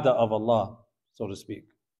ada of Allah, so to speak.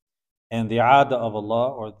 And the ada of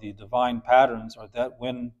Allah, or the divine patterns, are that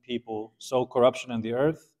when people sow corruption in the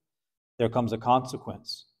earth, there comes a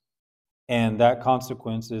consequence. And that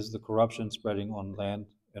consequence is the corruption spreading on land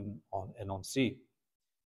and on sea.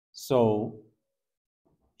 So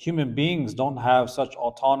human beings don't have such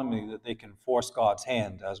autonomy that they can force God's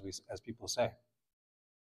hand, as people say.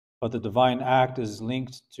 But the divine act is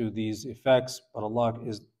linked to these effects, but Allah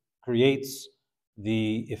creates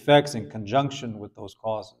the effects in conjunction with those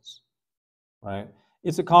causes. Right?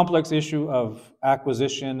 It's a complex issue of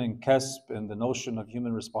acquisition and kasb and the notion of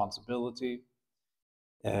human responsibility.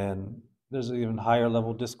 And there's an even higher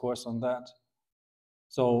level discourse on that.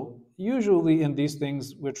 So usually in these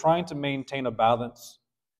things, we're trying to maintain a balance.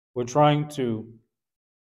 We're trying to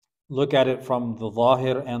look at it from the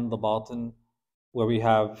zahir and the batin, where we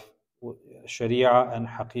have sharia and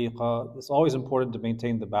haqiqah. It's always important to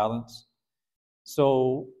maintain the balance.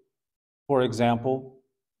 So, for example,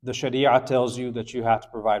 the sharia tells you that you have to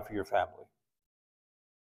provide for your family.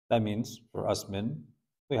 That means for us men,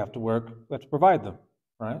 we have to work, we have to provide them,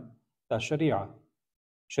 right? That's sharia.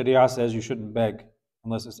 Sharia says you shouldn't beg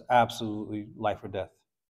unless it's absolutely life or death.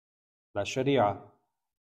 That's sharia.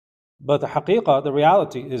 But the haqiqah, the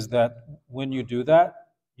reality is that when you do that,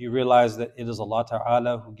 you realize that it is Allah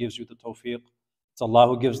Ta'ala who gives you the tawfiq. It's Allah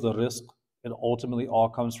who gives the rizq. It ultimately all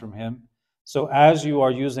comes from Him. So as you are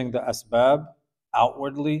using the asbab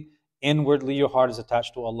outwardly, inwardly your heart is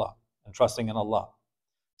attached to Allah and trusting in Allah.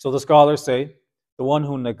 So the scholars say, the one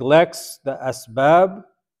who neglects the asbab,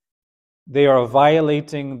 they are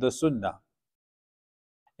violating the sunnah.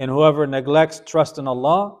 And whoever neglects trust in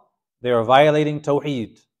Allah, they are violating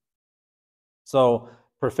tawheed. So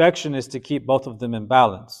perfection is to keep both of them in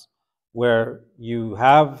balance, where you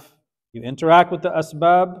interact with the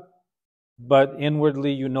asbab, but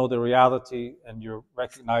inwardly you know the reality and you're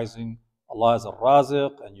recognizing Allah as a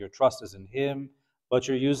raziq and your trust is in Him, but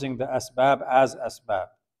you're using the asbab as asbab.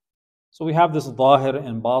 So we have this zahir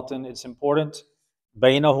and batin. It's important.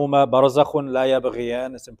 بَيْنَهُمَا بَرْزَخٌ لَا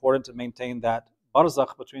يَبْغِيَانِ. It's important to maintain that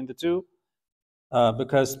barzakh between the two.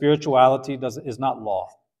 because spirituality is not law,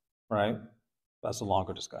 right? That's a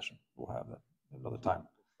longer discussion. We'll have that another time.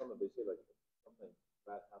 Some of they say like something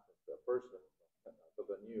bad happens to a person, so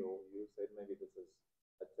then you say maybe this is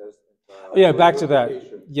a test and trial. Oh, yeah, back to that.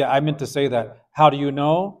 Yeah, I meant to say that. How do you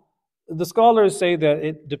know? The scholars say that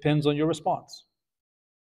it depends on your response.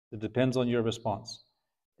 It depends on your response.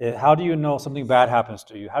 How do you know something bad happens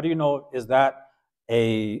to you? How do you know, is that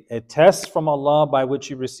a test from Allah by which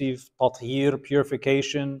you receive tathir,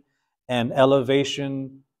 purification, and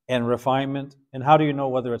elevation and refinement? And how do you know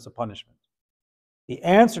whether it's a punishment? The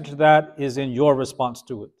answer to that is in your response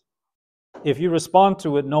to it. If you respond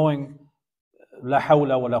to it knowing, La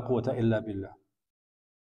hawla wa la quwwata illa billah.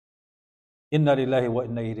 Inna lillahi wa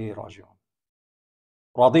inna ilayhi raji'un.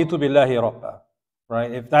 Raditu billahi rabba.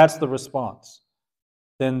 Right? If that's the response,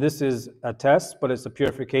 then this is a test, but it's a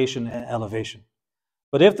purification and elevation.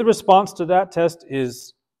 But if the response to that test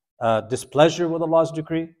is displeasure with Allah's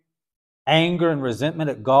decree, anger and resentment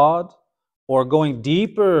at God, or going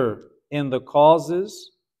deeper in the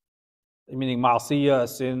causes, meaning ma'asiyah,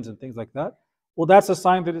 sins and things like that, well, that's a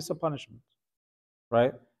sign that it's a punishment,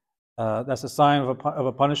 right? That's a sign of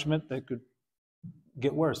a punishment that could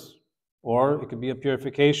get worse, or it could be a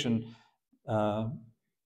purification.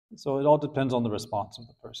 So it all depends on the response of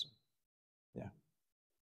the person. Yeah.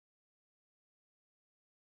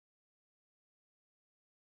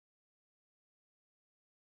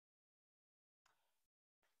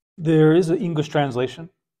 There is an English translation.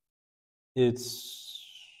 It's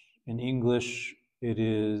in English, it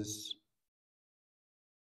is,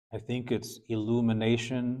 I think it's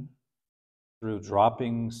illumination through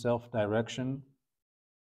dropping self-direction.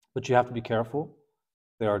 But you have to be careful.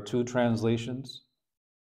 There are two translations.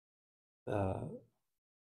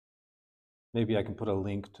 Maybe I can put a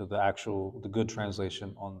link to the good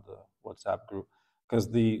translation on the WhatsApp group,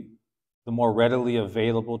 because the more readily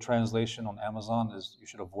available translation on Amazon is, you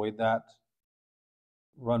should avoid that.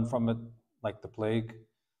 Run from it like the plague.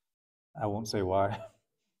 I won't say why.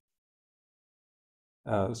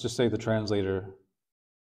 Let's just say the translator,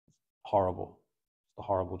 horrible. It's a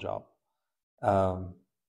horrible job.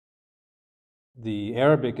 The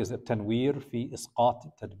Arabic is at-tanwir fi isqat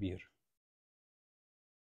at-tadbir.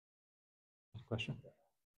 Question? I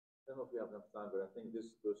don't know if we have enough time, but I think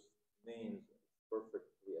those names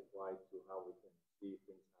perfectly apply to how we can see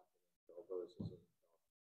things happening to our brothers and sisters.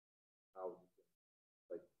 How we can,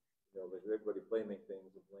 like, like everybody blaming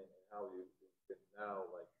things and blaming how you can now,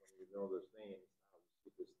 like when you know those names, how you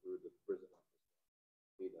see this through the prism of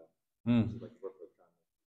data. This is like perfect time.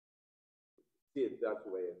 See it that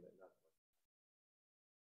way and not.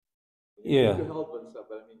 You can help and stuff,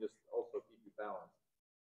 but I mean, just also keep you balanced.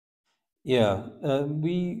 Yeah,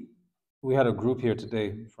 we had a group here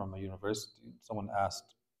today from a university. Someone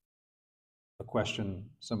asked a question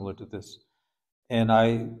similar to this, and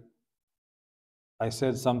I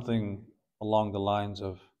said something along the lines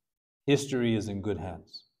of, history is in good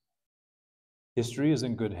hands. History is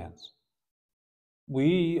in good hands.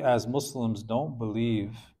 We as Muslims don't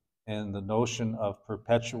believe in the notion of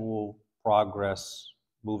perpetual progress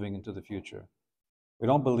moving into the future. We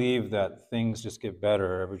don't believe that things just get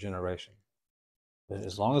better every generation.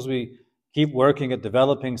 As long as we keep working at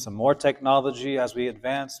developing some more technology as we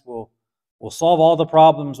advance, we'll solve all the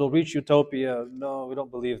problems, we'll reach utopia. No, we don't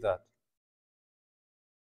believe that.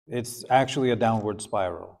 It's actually a downward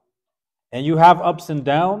spiral. And you have ups and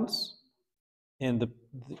downs in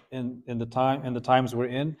the times we're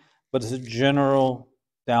in, but it's a general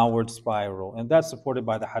downward spiral. And that's supported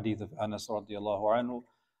by the hadith of Anas radiallahu anhu,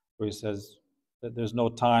 where he says that there's no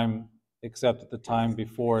time except that the time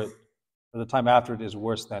before it, or the time after it is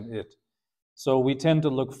worse than it. So we tend to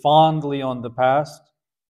look fondly on the past,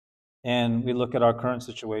 and we look at our current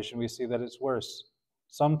situation, we see that it's worse.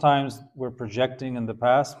 Sometimes we're projecting in the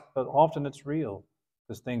past, but often it's real,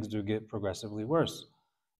 because things do get progressively worse.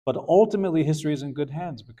 But ultimately, history is in good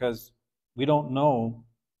hands, because we don't know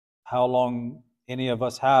how long any of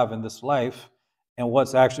us have in this life and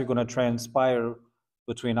what's actually going to transpire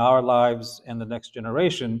between our lives and the next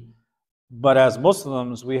generation. But as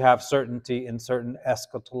Muslims, we have certainty in certain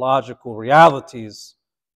eschatological realities,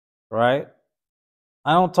 right?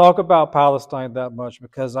 I don't talk about Palestine that much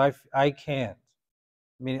because I can't.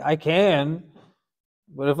 I mean, I can,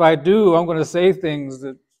 but if I do, I'm going to say things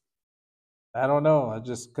that, I don't know,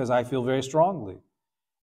 just because I feel very strongly.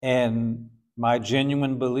 And my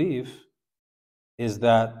genuine belief is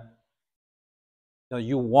that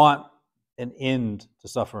you want an end to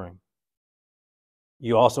suffering.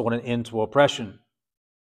 You also want an end to oppression.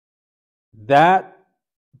 That,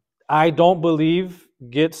 I don't believe,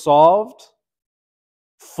 gets solved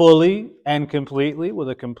fully and completely with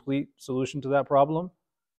a complete solution to that problem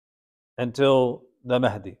until the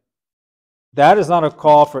Mahdi. That is not a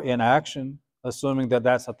call for inaction, assuming that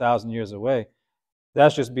that's 1,000 years away.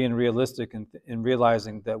 That's just being realistic and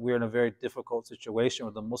realizing that we're in a very difficult situation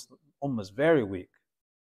where the Muslim Ummah is very weak,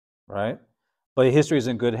 right? But history is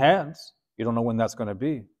in good hands. You don't know when that's going to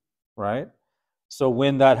be, right? So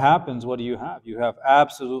when that happens, what do you have? You have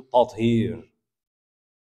absolute tathir.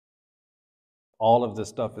 All of this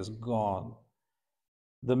stuff is gone.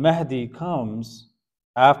 The Mahdi comes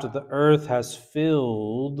after the earth has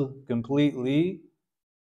filled completely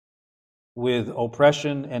with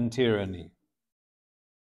oppression and tyranny.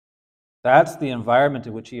 That's the environment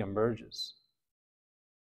in which he emerges.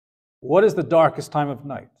 What is the darkest time of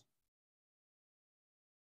night?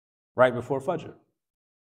 Right before Fajr.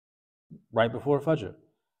 Right before Fajr.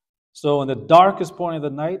 So in the darkest point of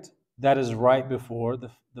the night, that is right before the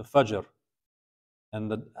Fajr.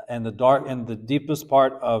 And the deepest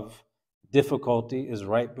part of difficulty is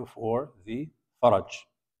right before the Faraj.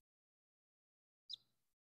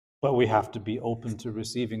 But we have to be open to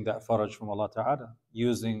receiving that Faraj from Allah Ta'ala,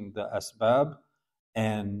 using the asbab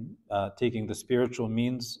and taking the spiritual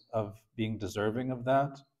means of being deserving of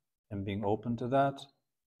that and being open to that.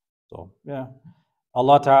 So, yeah.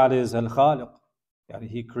 Allah Ta'ala is al-Khaliq.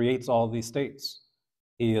 He creates all these states.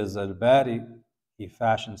 He is al-Bari. He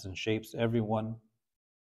fashions and shapes everyone.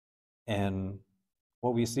 And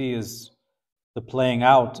what we see is the playing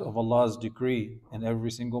out of Allah's decree in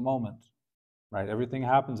every single moment. Right? Everything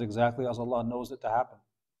happens exactly as Allah knows it to happen,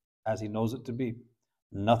 as He knows it to be.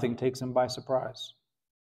 Nothing takes Him by surprise.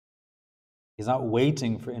 He's not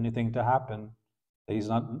waiting for anything to happen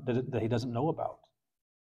that He doesn't know about.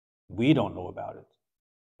 We don't know about it,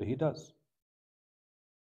 but He does.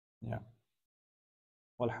 Yeah.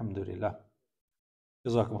 Walhamdulillah.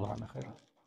 Jazakumullah khairan.